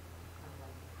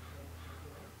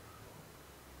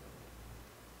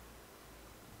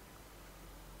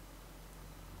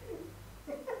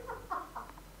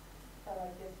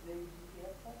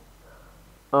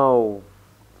 Oh,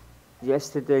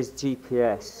 yesterday's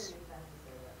GPS.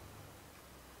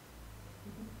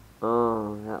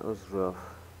 Oh, that was rough.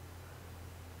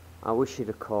 I wish you'd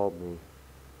have called me.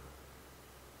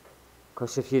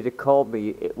 Because if you'd have called me,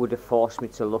 it would have forced me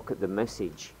to look at the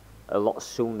message a lot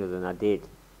sooner than I did.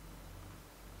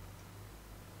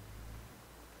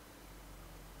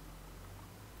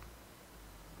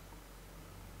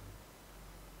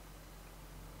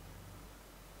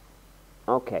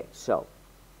 Okay, so,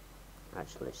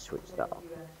 actually switch that off.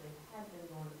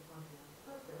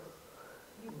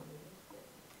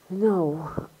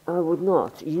 No, I would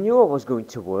not. You knew I was going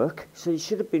to work, so you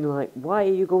should have been like, why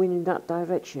are you going in that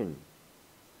direction?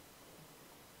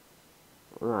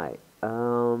 Right,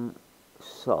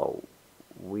 so,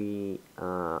 we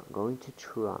are going to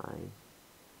try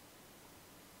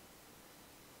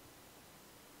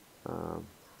we're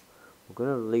going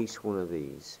to lease one of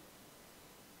these,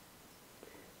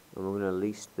 and we're going to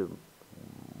lease the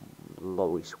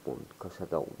lowest one because I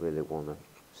don't really want to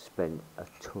spend a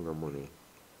ton of money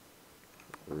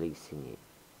leasing it.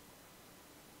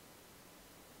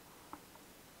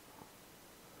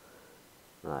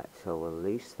 Right, so we'll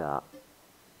lease that,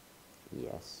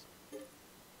 yes,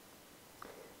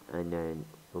 and then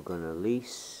we're going to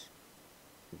lease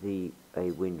a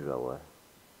windrower.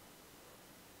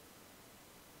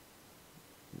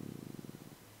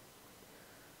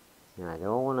 Now I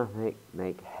don't want to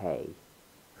make hay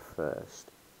first,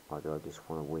 or do I just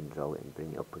want to windrow it and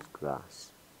bring it up as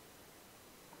grass?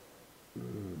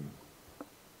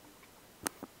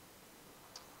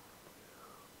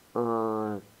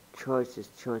 Choices,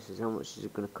 how much is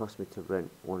it going to cost me to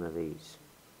rent one of these?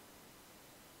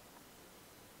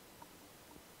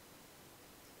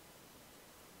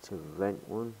 To rent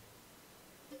one?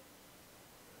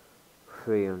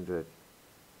 300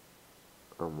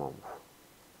 a month.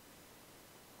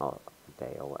 Or a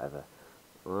day or whatever.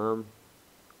 No.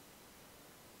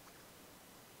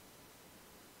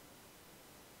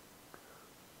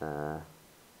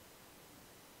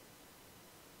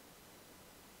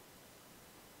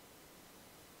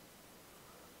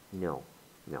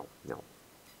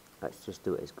 Let's just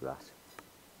do it as grass.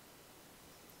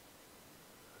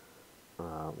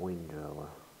 Windrower.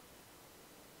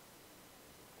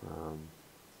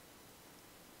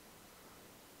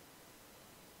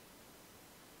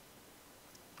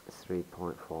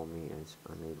 3.4 meters.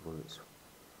 I need one that's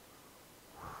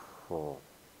 4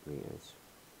 meters.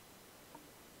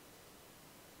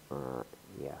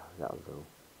 Yeah, that'll do.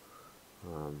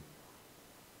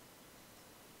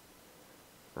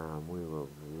 We will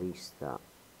release that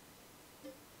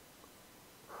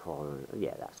for,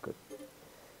 yeah, that's good.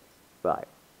 Right,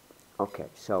 okay,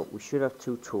 so we should have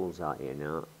two tools out here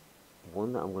now.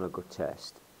 One that I'm going to go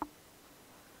test,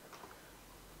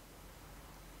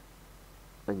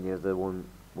 and the other one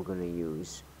we're going to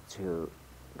use to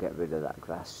get rid of that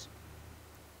grass,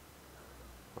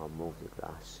 or move the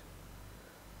grass.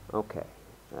 Okay,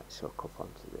 let's hook up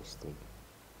onto this thing.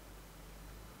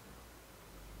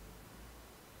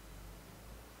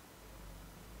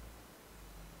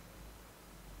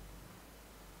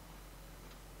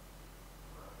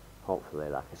 Hopefully,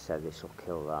 like I said, this will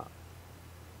kill that.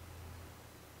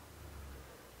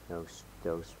 Those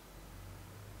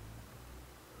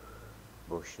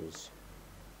bushes.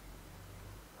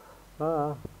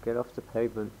 Get off the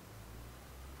pavement.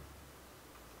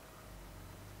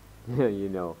 you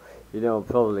know, I'm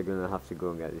probably gonna have to go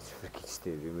and get this freaking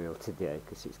steering wheel today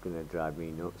because it's gonna drive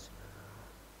me nuts.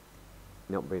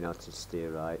 Not being able to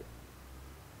steer right.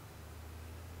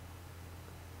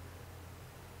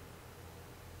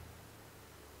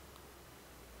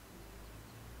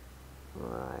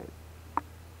 Right.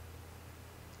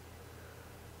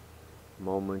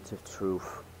 Moment of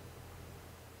truth.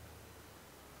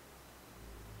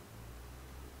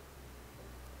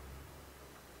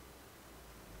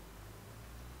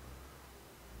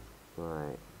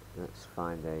 Right, let's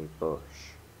find a bush.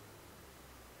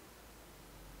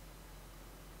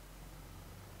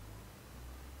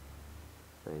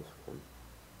 There's one.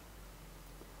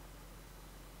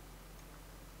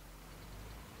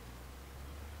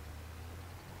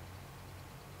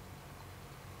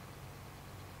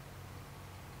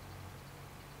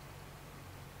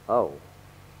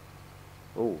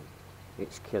 Oh,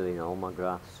 it's killing all my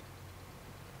grass.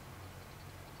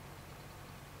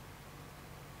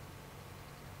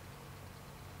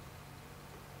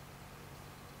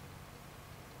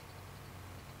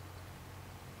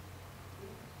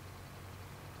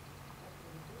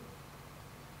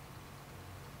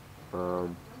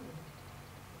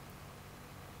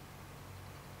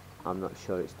 I'm not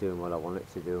sure it's doing what I want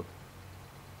it to do.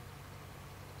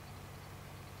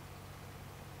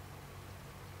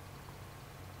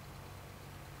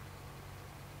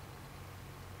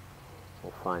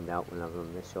 We'll find out when I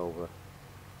run this over.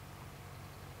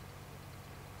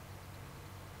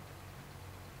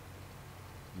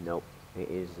 Nope, it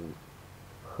isn't.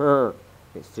 Huh,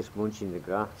 it's just munching the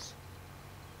grass.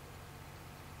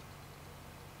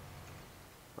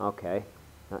 Okay,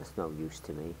 that's no use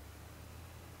to me.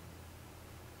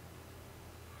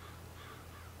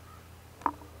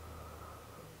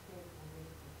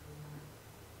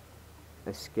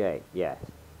 Escape, yes.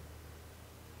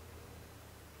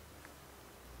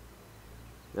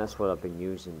 That's what I've been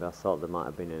using, but I thought there might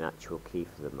have been an actual key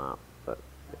for the map, but...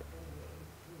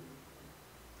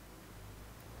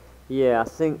 Yeah, I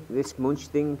think this munch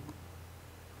thing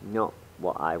not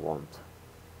what I want.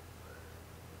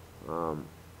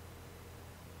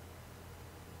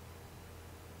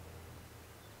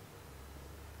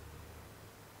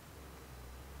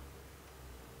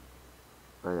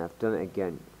 And I've done it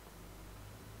again.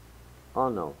 Oh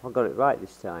no, I got it right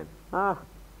this time. Ah!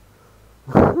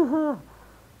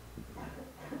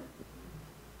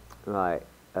 Right,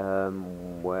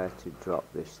 where to drop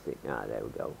this thing? Ah, there we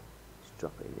go. Let's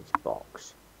drop it in this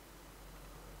box.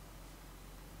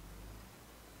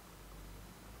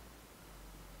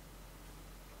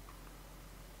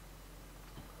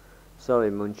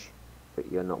 Sorry, Munch,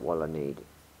 but you're not what I need.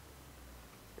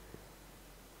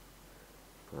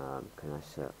 Can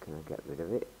I get rid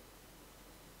of it?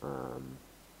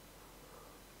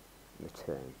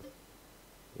 Return.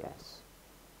 Yes.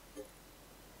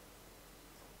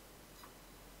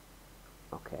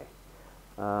 Okay.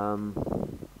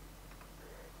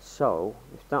 So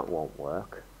if that won't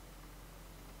work,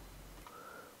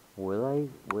 will a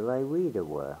reader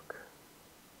work?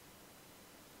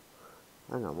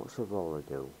 Hang on, what's the roller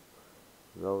do?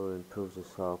 Roller improves the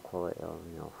soil quality of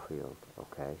your field.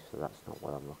 Okay, so that's not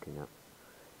what I'm looking at.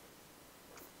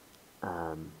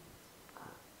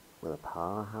 Will a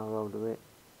power harrow do it?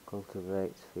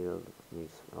 Cultivates field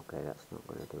needs. Okay, that's not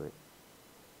going to do it.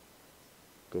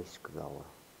 Disc roller.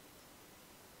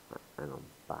 Hang on,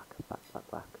 back.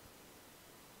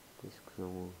 Disc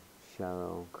roller,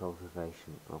 shallow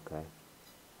cultivation. Okay.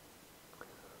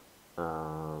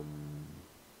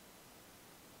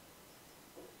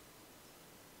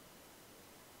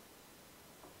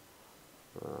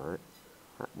 Right.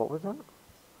 What was that?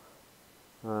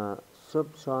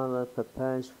 Subsoiler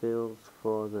prepares fields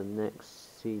for the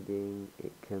next seeding.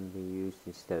 It can be used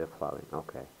instead of ploughing.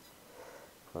 Okay.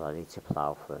 Well, I need to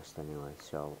plough first anyway,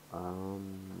 so,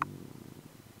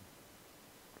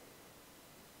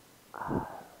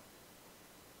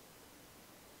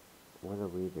 will a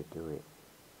weeder do it?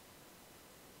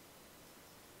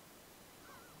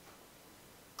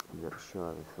 I'm not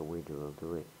sure if a weeder will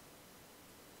do it.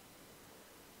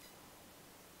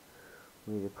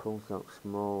 Weeder pulls out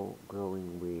small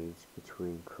growing weeds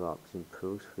between crops,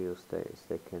 improves field status.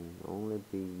 They can only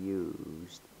be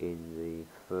used in the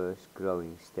first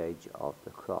growing stage of the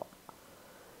crop.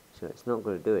 So it's not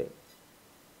going to do it.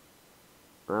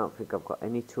 I don't think I've got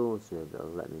any tools here that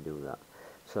will let me do that.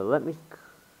 So let me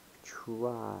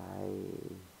try.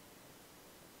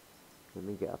 Let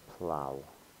me get a plough.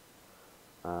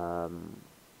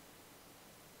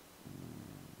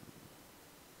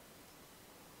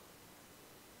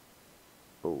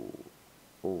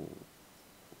 Oh,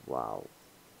 wow.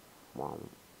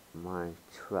 My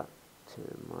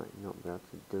tractor might not be able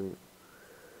to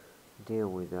deal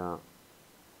with that.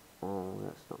 Oh,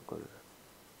 that's not good.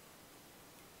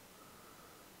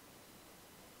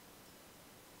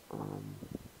 I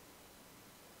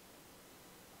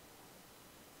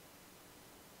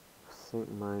think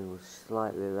mine was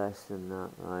slightly less than that,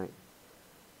 right?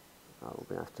 Oh, we're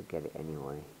gonna have to get it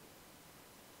anyway.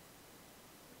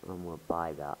 And we'll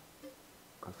buy that,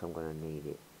 because I'm gonna need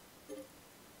it.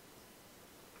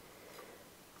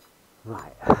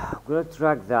 Right, I'm gonna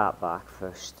drag that back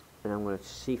first, and I'm gonna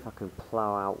see if I can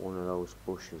plough out one of those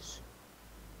bushes.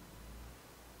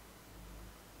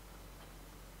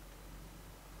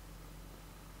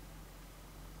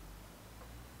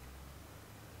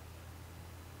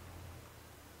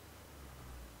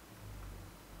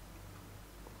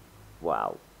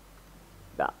 Wow,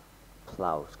 that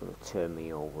plough's going to turn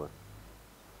me over.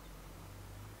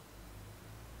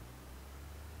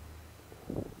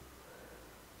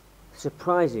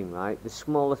 Surprising, right? The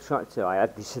smaller tractor I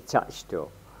had this attached to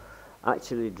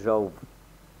actually drove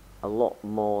a lot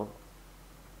more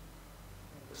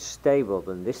stable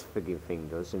than this frigging thing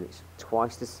does, and it's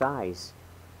twice the size.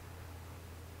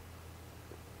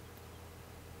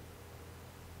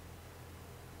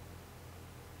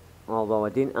 Although I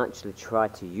didn't actually try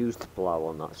to use the plough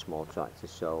on that small tractor,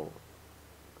 so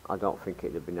I don't think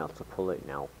it'd have been able to pull it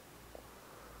now.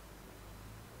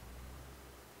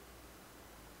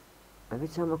 Every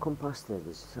time I come past there,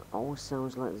 it always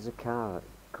sounds like there's a car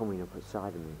coming up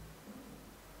outside of me.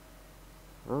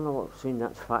 I don't know what's in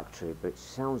that factory, but it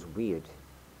sounds weird.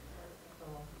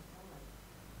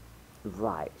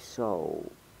 Right, so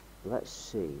let's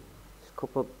see. There's a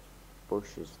couple of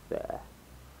bushes there.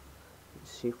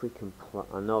 Let's see if we can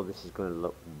I know this is going to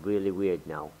look really weird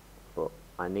now, but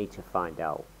I need to find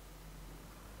out.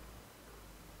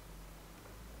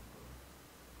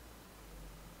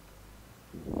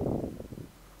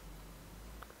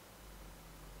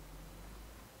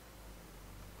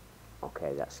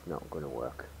 Okay, that's not going to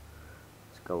work.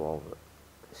 Let's go over.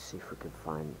 Let's see if we can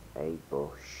find a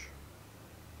bush.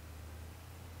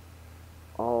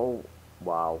 Oh,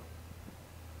 wow.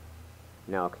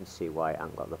 Now I can see why it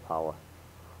ain't got the power.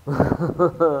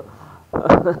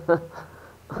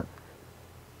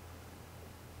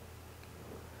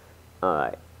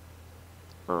 Alright.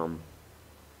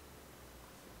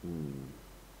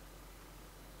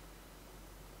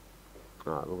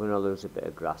 Alright, we're gonna lose a bit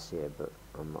of grass here, but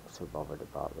I'm not so bothered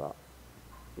about that.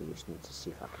 We just need to see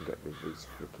if I can get rid of these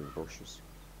freaking bushes.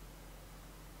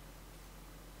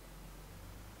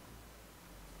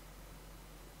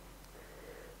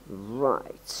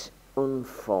 Right,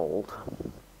 unfold.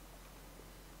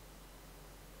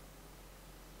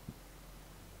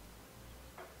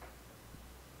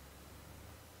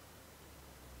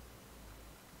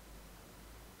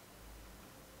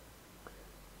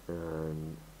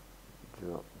 And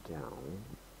drop down.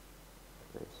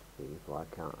 Let's see, why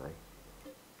can't I?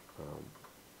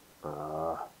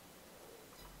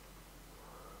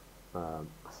 I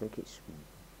think it's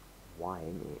Y,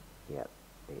 isn't it? Yep,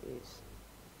 it is.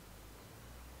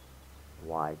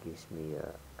 Y gives me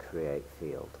a create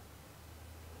field.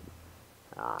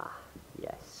 Ah,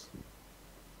 yes.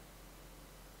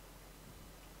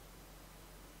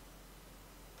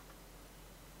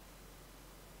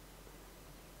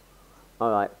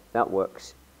 Alright, that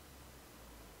works.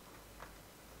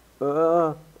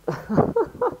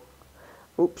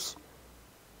 Oops.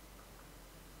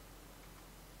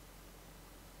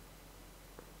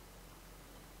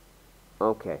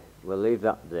 Okay, we'll leave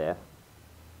that there.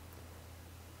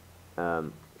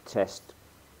 Test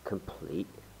complete.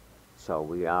 So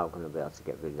we are going to be able to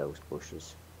get rid of those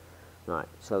bushes. Right,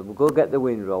 so we'll go get the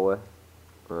windrower.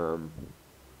 Would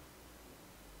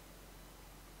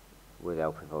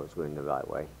help if I was going the right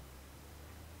way.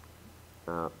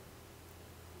 We'll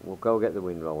go get the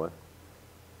windrower.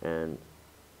 And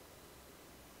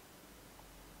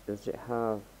does it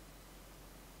have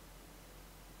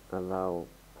allow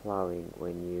ploughing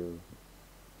when you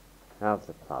have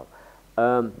the plough?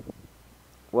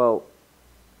 Well,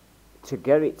 to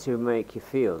get it to make your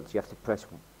fields, you have to press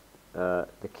the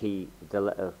key, the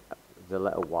letter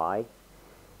Y,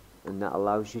 and that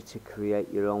allows you to create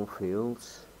your own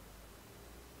fields.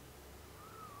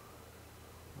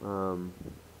 And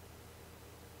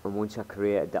once I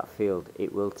created that field,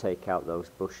 it will take out those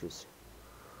bushes.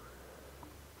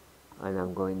 And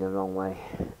I'm going the wrong way.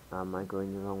 Am I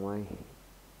going the wrong way?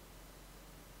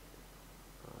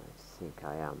 I think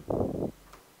I am.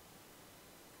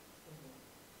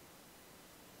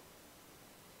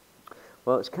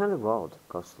 Well, it's kind of odd,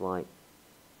 because like,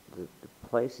 the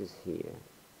places here,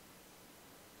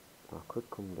 I could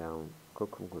come down,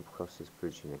 could come across this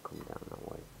bridge and then come down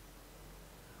that way.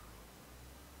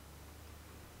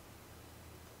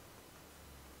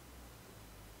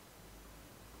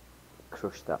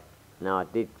 Crush that. Now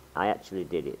I actually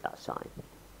did it, that sign.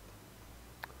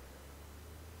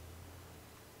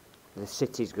 The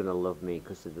city's going to love me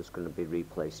because they're just going to be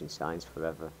replacing signs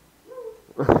forever.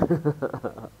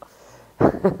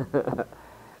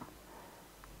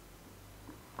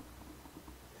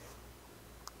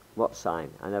 What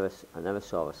sign? I never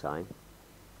saw a sign.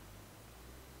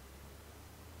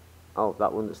 Oh,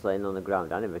 that one that's laying on the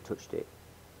ground. I never touched it.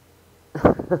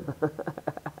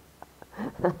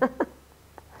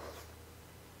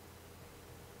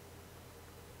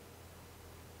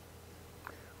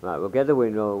 Right, we'll get the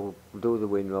windrow, we'll do the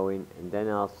windrowing, and then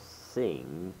I'll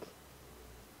think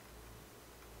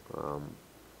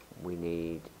we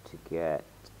need to get,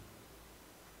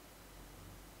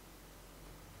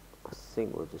 I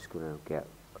think we're just going to get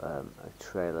a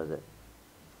trailer that,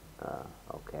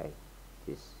 okay,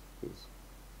 this is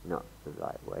not the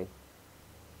right way.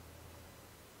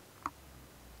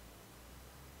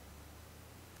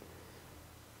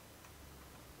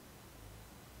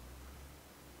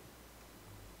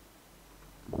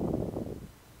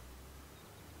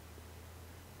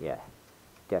 Yeah,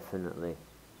 definitely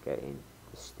getting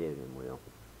the steering wheel.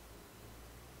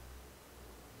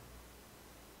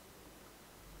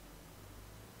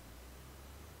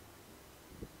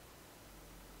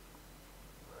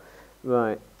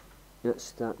 Right, let's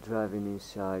start driving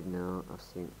inside now, I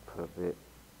think, for a bit.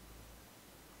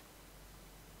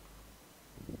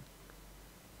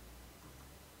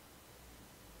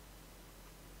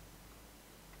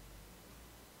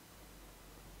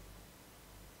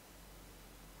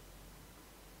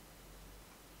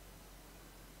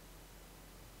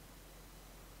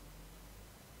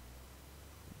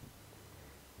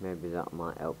 Maybe that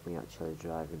might help me actually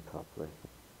driving properly.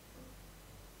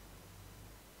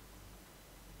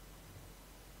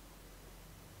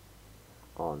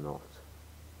 Or not.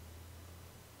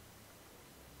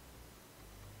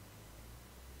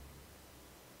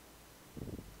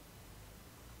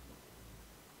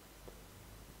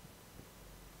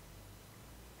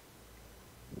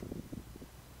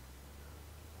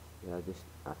 I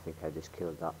think I just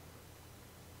killed that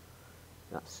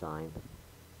sign.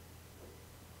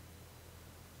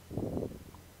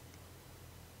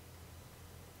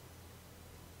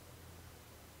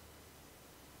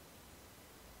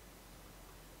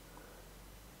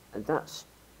 And that's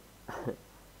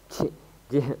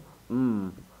yeah,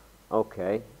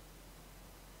 okay.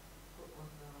 Put one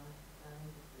on it,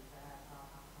 this is bad, ha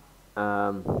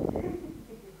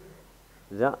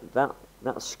ha ha.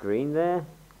 That screen there,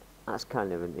 that's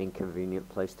kind of an inconvenient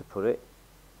place to put it.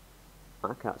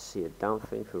 I can't see a damn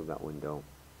thing through that window.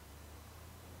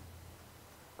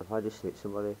 Have I just hit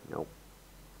somebody? No.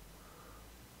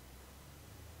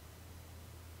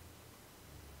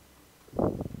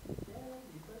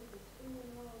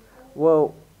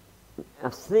 Well, I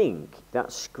think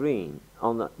that screen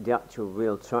on the actual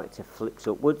real tractor flips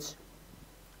upwards,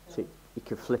 so you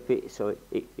can flip it so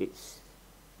it's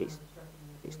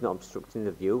not obstructing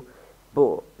the view,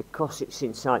 but because it's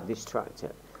inside this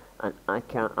tractor, and I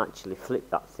can't actually flip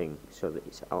that thing so that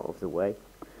it's out of the way.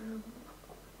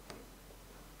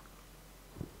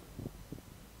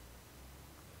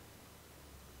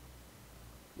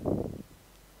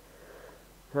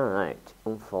 Alright,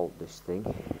 unfold this thing.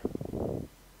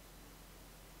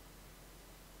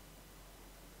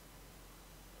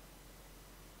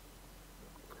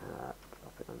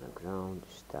 Drop it on the ground,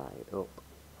 start it up.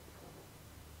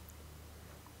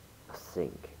 I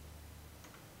think,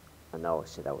 I know I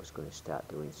said I was going to start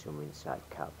doing some inside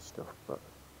cab stuff, but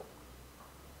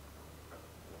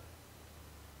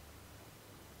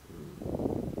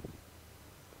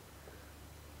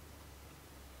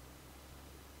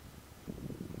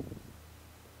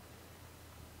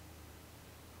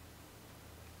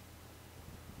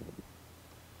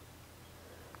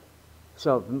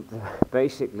so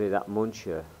basically that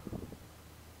muncher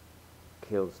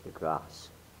kills the grass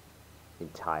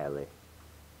entirely,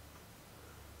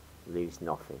 leaves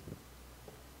nothing.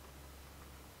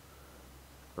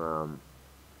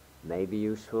 Maybe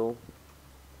useful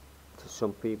to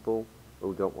some people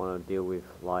who don't want to deal with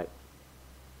like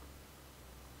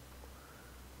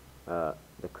the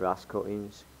grass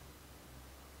cuttings,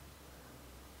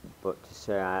 but to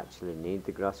say I actually need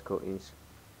the grass cuttings,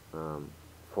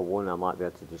 for one, I might be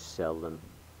able to just sell them.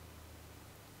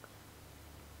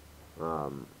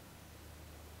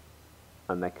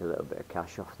 And make a little bit of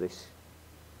cash off this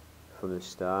from the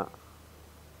start.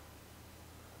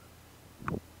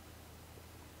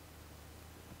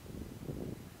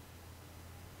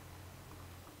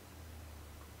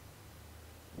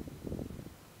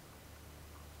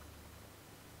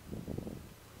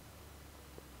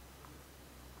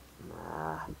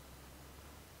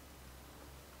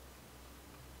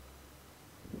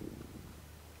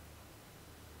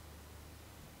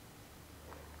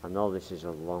 I know this is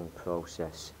a long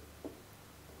process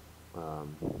of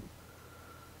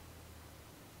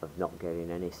not getting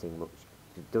anything much.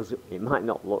 It might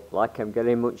not look like I'm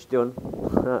getting much done,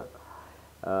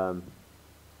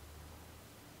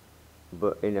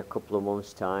 but in a couple of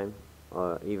months' time,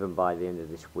 or even by the end of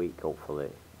this week, hopefully,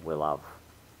 we'll have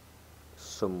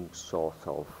some sort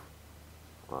of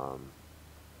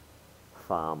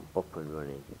farm up and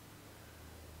running.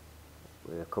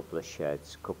 With a couple of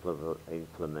sheds, a couple of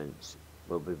implements.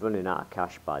 We'll be running out of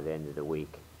cash by the end of the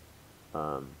week.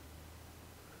 But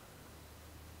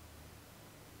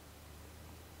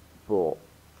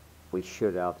we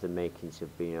should have the makings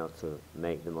of being able to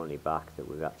make the money back that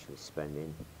we're actually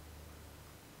spending.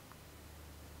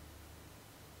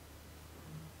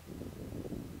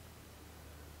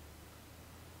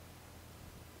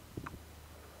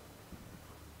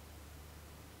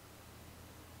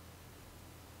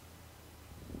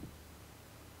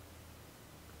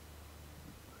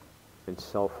 And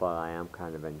so far I am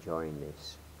kind of enjoying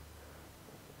this.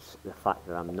 The fact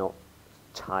that I'm not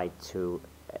tied to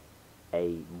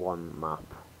a one map.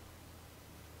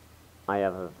 I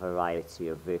have a variety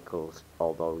of vehicles,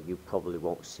 although you probably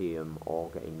won't see them all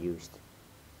getting used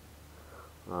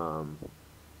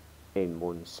in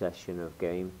one session of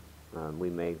game. We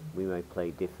may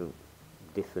play different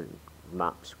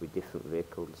maps with different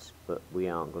vehicles, but we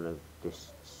aren't going to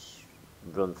just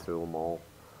run through them all.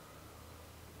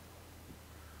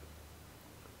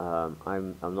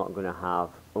 I'm not going to have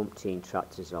umpteen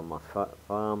tractors on my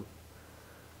farm.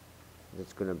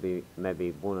 There's going to be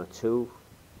maybe one or two.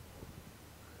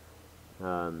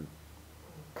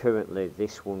 Currently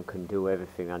this one can do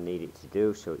everything I need it to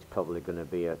do, so it's probably going to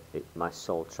be my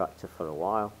sole tractor for a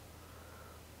while.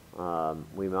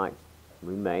 We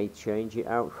may change it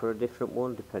out for a different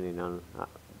one, depending on,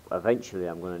 eventually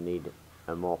I'm going to need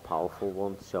a more powerful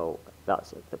one, so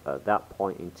that's at that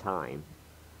point in time.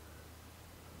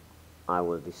 I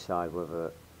will decide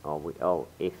whether,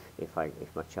 if my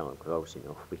channel grows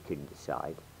enough, we can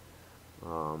decide.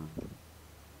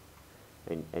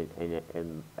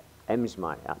 And Ems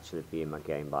might actually be in my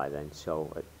game by then, so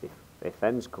if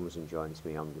Ems comes and joins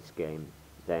me on this game,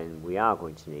 then we are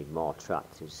going to need more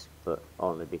tractors, but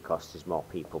only because there's more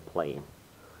people playing.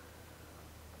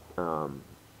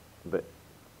 But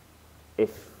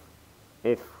if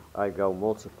I go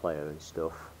multiplayer and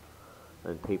stuff,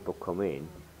 and people come in,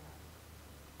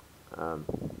 can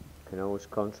I always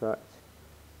contract?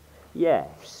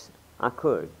 Yes, I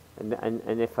could,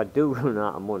 and if I do run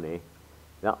out of money,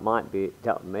 that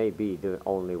may be the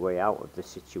only way out of the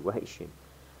situation.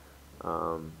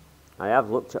 I have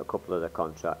looked at a couple of the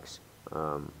contracts.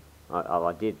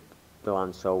 I did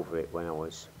glance over it when I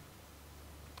was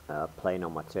playing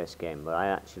on my test game, but I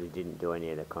actually didn't do any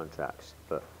of the contracts.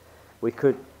 But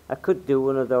I could do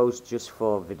one of those just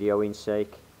for videoing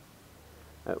sake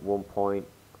at one point,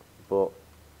 but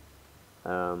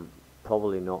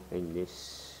probably not in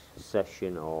this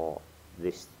session or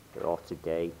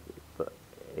today. But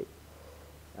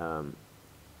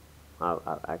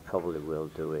I probably will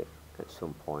do it at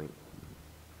some point.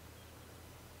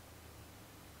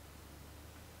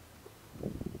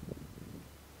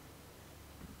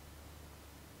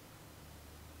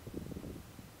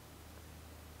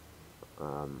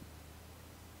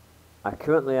 I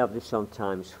currently have this on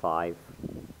 ×5,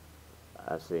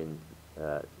 as in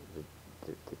the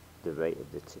rate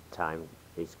of the time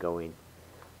is going.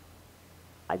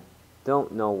 I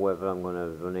don't know whether I'm going to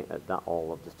run it at that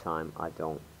all of the time.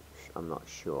 I'm not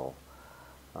sure.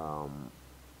 I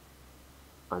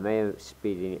may have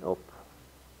speeding it up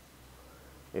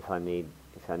if I need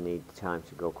time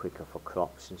to go quicker for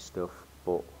crops and stuff,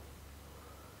 but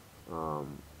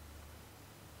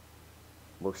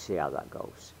we'll see how that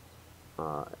goes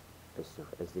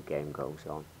as the game goes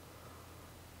on.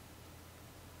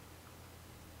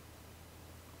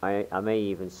 I may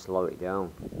even slow it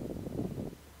down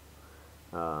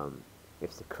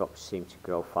if the crops seem to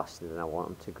grow faster than I want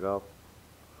them to grow.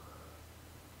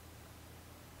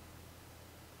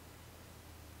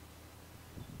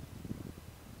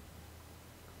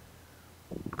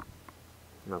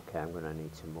 Okay, I'm going to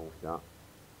need to move that.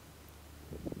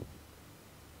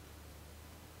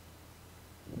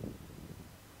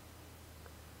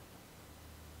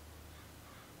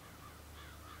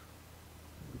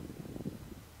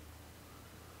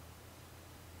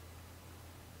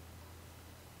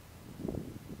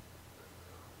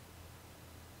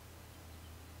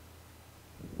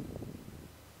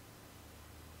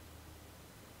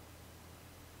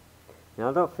 Now,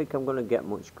 I don't think I'm going to get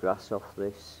much grass off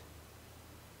this,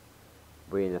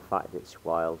 being the fact it's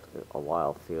a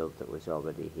wild field that was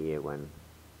already here when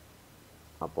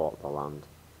I bought the land,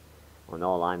 and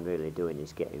all I'm really doing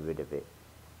is getting rid of it.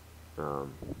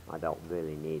 I don't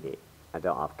really need it. I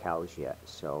don't have cows yet,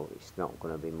 so it's not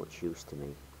going to be much use to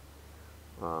me.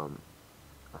 I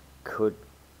could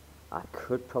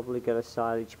probably get a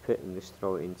silage pit and just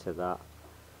throw it into that,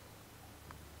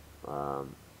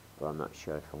 but I'm not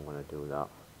sure if I'm going to do that.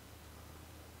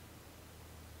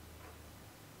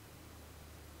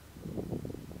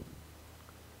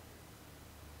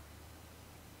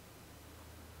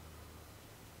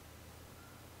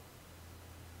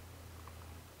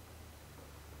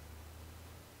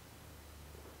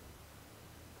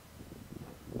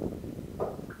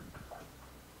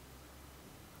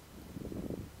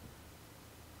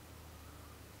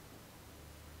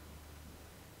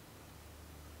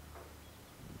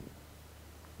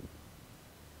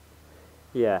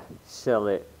 Yeah, sell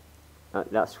it.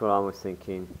 That's what I was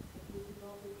thinking. If you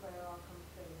multiplayer, I'll come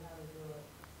show you how to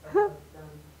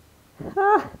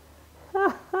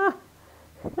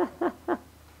do it.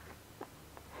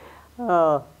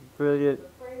 Oh, brilliant. I'm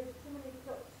afraid if too many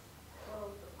cooks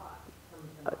spoils the pot,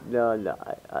 comes to mind. No,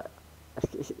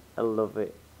 I love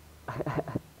it.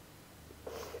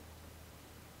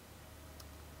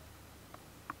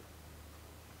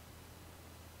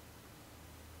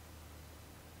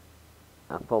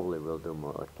 I probably will do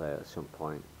multiplayer at some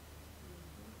point.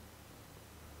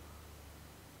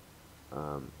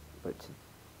 But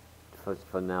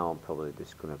for now, I'm probably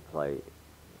just gonna play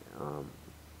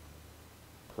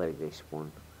this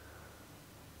one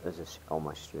as on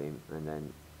my stream, and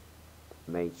then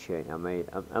may change. I might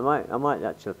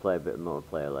actually play a bit of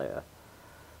multiplayer later.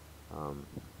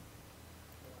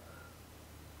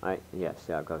 Yeah,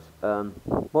 see how it goes.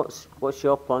 What's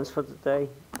your plans for today?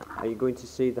 Are you going to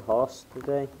see the horse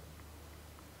today?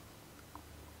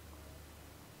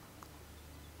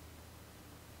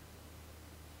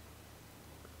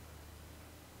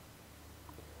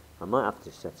 I might have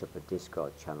to set up a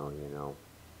Discord channel, you know.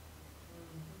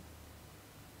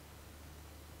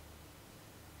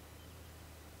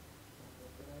 That's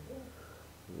a good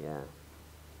idea. Yeah.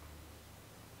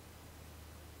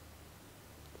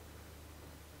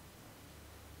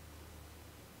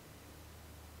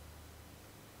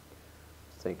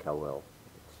 I think I will.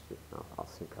 I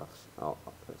think I'll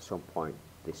at some point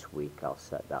this week I'll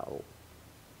set that up.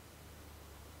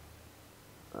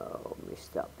 Oh,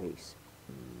 missed that piece.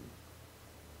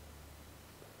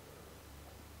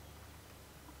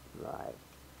 Right.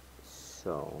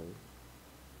 So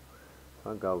if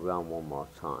I go around one more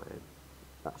time,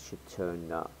 that should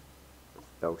turn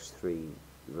those 3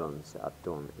 runs that I've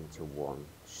done into one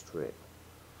strip.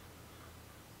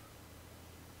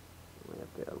 With a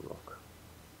bit of luck.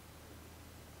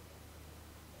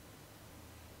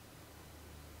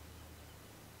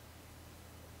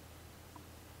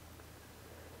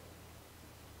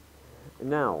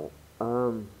 Now,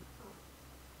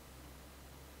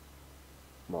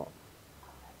 what?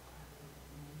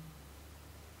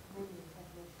 Community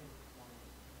technician one.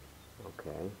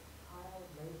 Okay, Kyle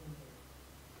Lazenby.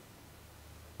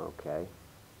 okay.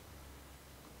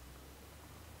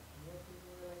 Yes, he's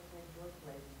a relation to George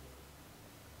Lazenby.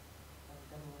 Of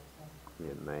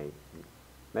 007. It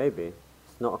maybe.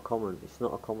 It's not a common surname.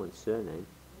 Yeah, it's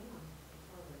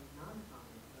one of the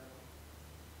non-common, so.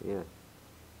 Yeah.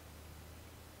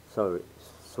 So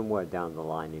somewhere down the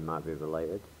line he might be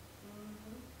related.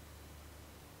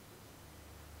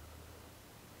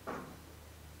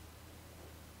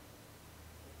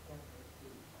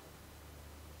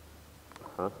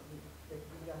 Huh?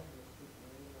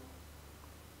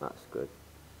 That's good.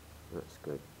 That's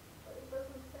good. But it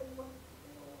doesn't say what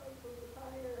was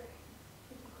retire.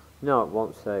 No, it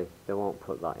won't say. They won't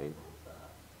put that in.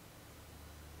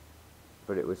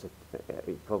 But it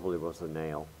probably was a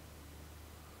nail.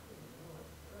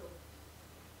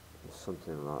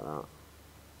 Something like that.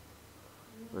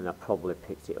 And I probably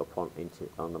picked it up on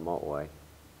the motorway.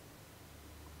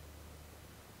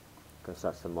 Because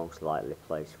that's the most likely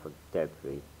place for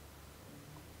debris.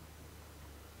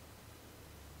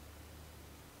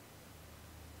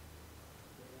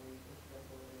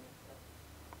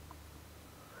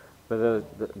 But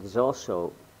there's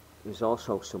also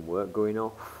some work going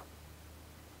off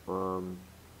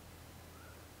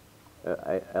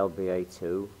at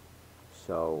LBA2,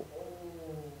 so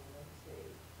Oh, let's see.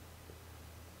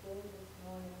 Day this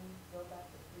morning, go back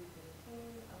to 3:15.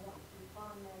 I want to be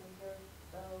farm manager,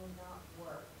 though not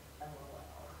work.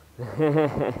 LOL.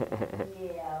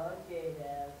 Yeah, okay,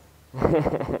 Dad.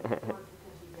 Once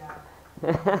because you got.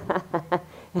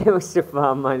 it was the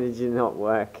farm manager, not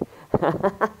work. Makes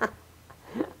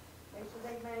you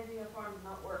think managing a farm is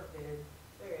not work, dude.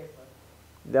 Seriously.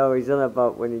 No, he's on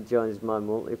about when he joins my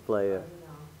multiplayer.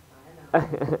 I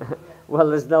know.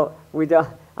 Well,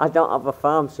 I don't have a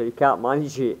farm, so you can't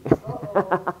manage it.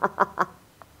 Uh-oh.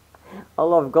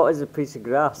 All I've got is a piece of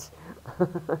grass.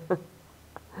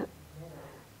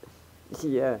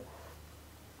 Yeah.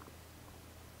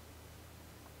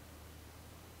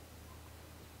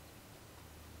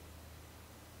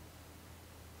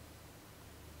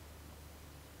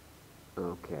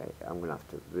 Okay, I'm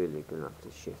really gonna have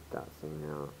to shift that thing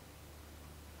now.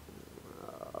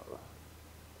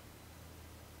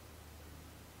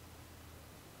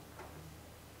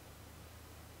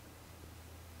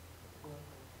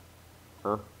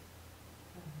 Huh?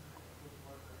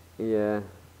 Yeah. Yeah.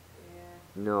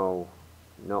 No,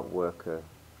 not worker.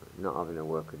 Not having a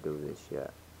worker do this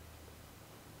yet.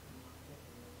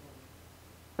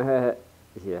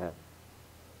 Yeah.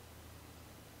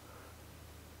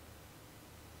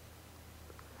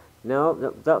 No,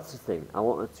 that's the thing. I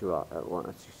wanted to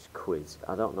quiz.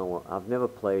 I don't know I've never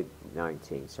played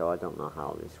 19, so I don't know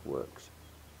how this works.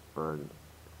 And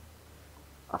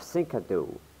I think I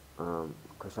do,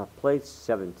 because I've played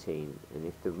 17, and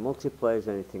if the multiplayer is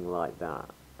anything like that,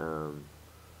 I'm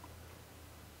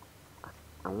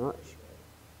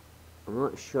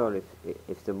not sure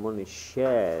if the money's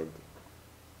shared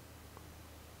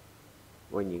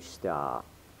when you start,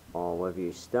 or whether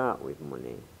you start with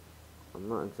money. I'm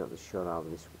not exactly sure how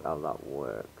that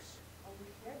works. Oh, we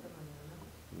shared the money,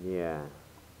 remember? Yeah.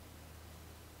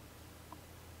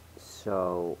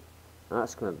 So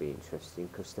that's going to be interesting,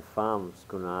 because the farm's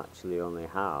going to actually only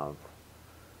have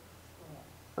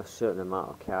a certain amount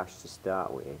of cash to start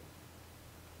with.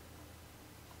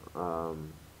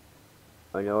 And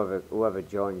whoever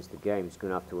joins the game is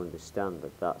going to have to understand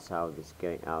that that's how this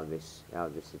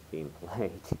is being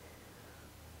played.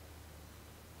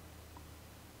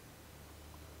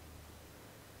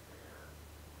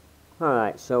 All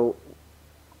right, so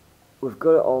we've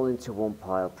got it all into one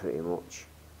pile pretty much.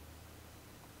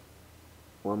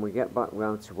 When we get back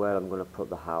round to where I'm going to put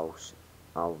the house,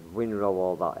 I'll windrow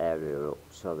all that area up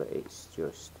so that it's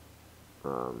just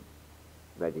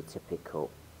ready to pick up,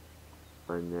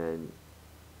 and then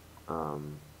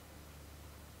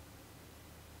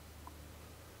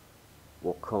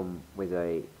we'll come with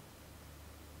a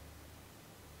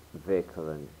vehicle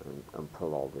and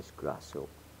pull all this grass up,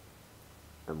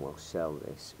 and we'll sell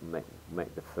this,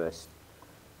 make the first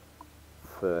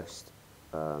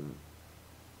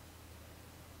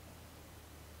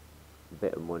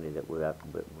bit of money that we're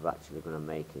actually going to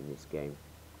make in this game.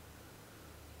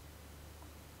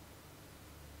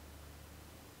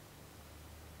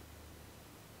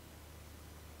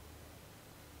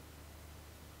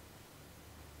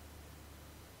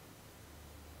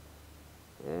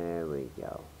 There we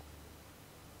go.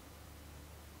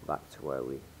 Back to where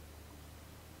we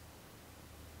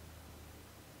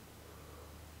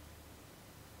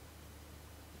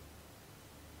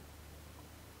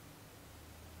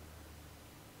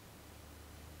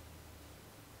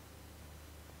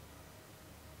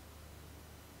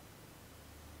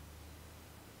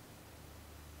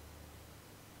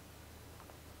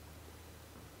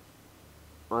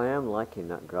I am liking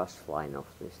that grass flying off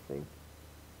this thing.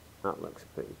 That looks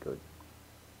pretty good.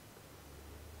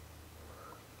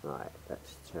 Right,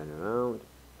 let's turn around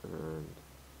and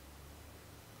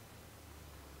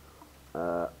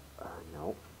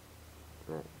no.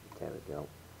 Right, there we go.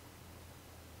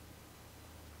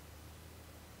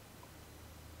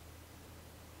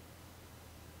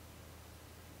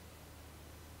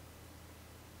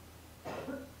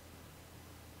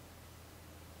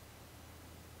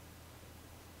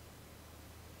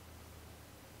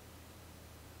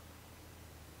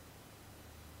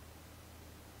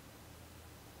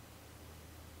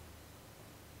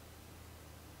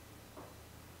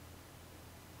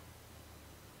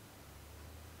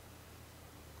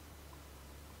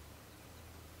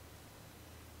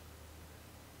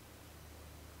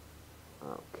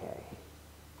 Okay.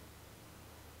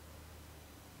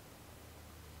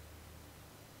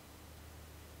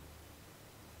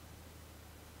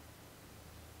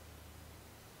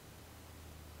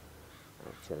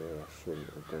 Actually, I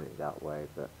shouldn't have done it that way,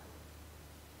 but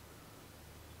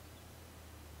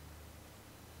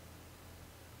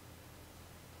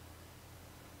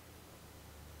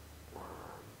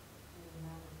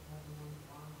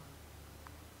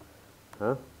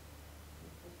huh?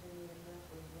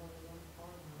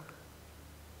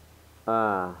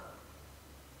 Ah.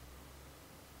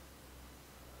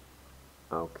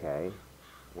 Okay.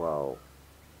 Well,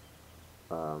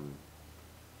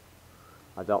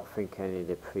 I don't think any of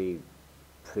the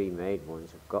pre-made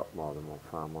ones have got more than one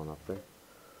farm on, have they?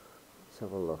 Let's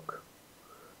have a look.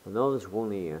 I know there's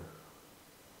one here.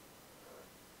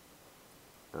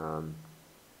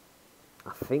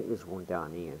 I think there's one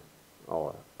down here,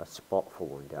 or a spot for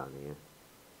one down here.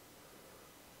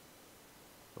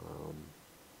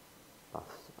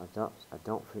 I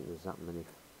don't think there's that many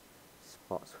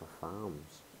spots for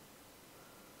farms.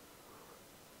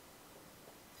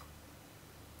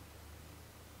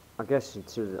 I guess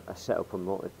until I set up a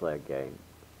multiplayer game,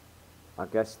 I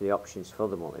guess the options for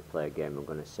the multiplayer game are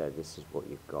going to say this is what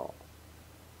you've got.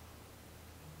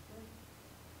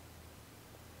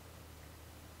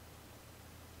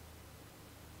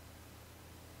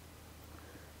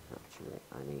 Actually,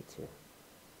 I need to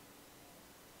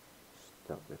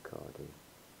stop recording.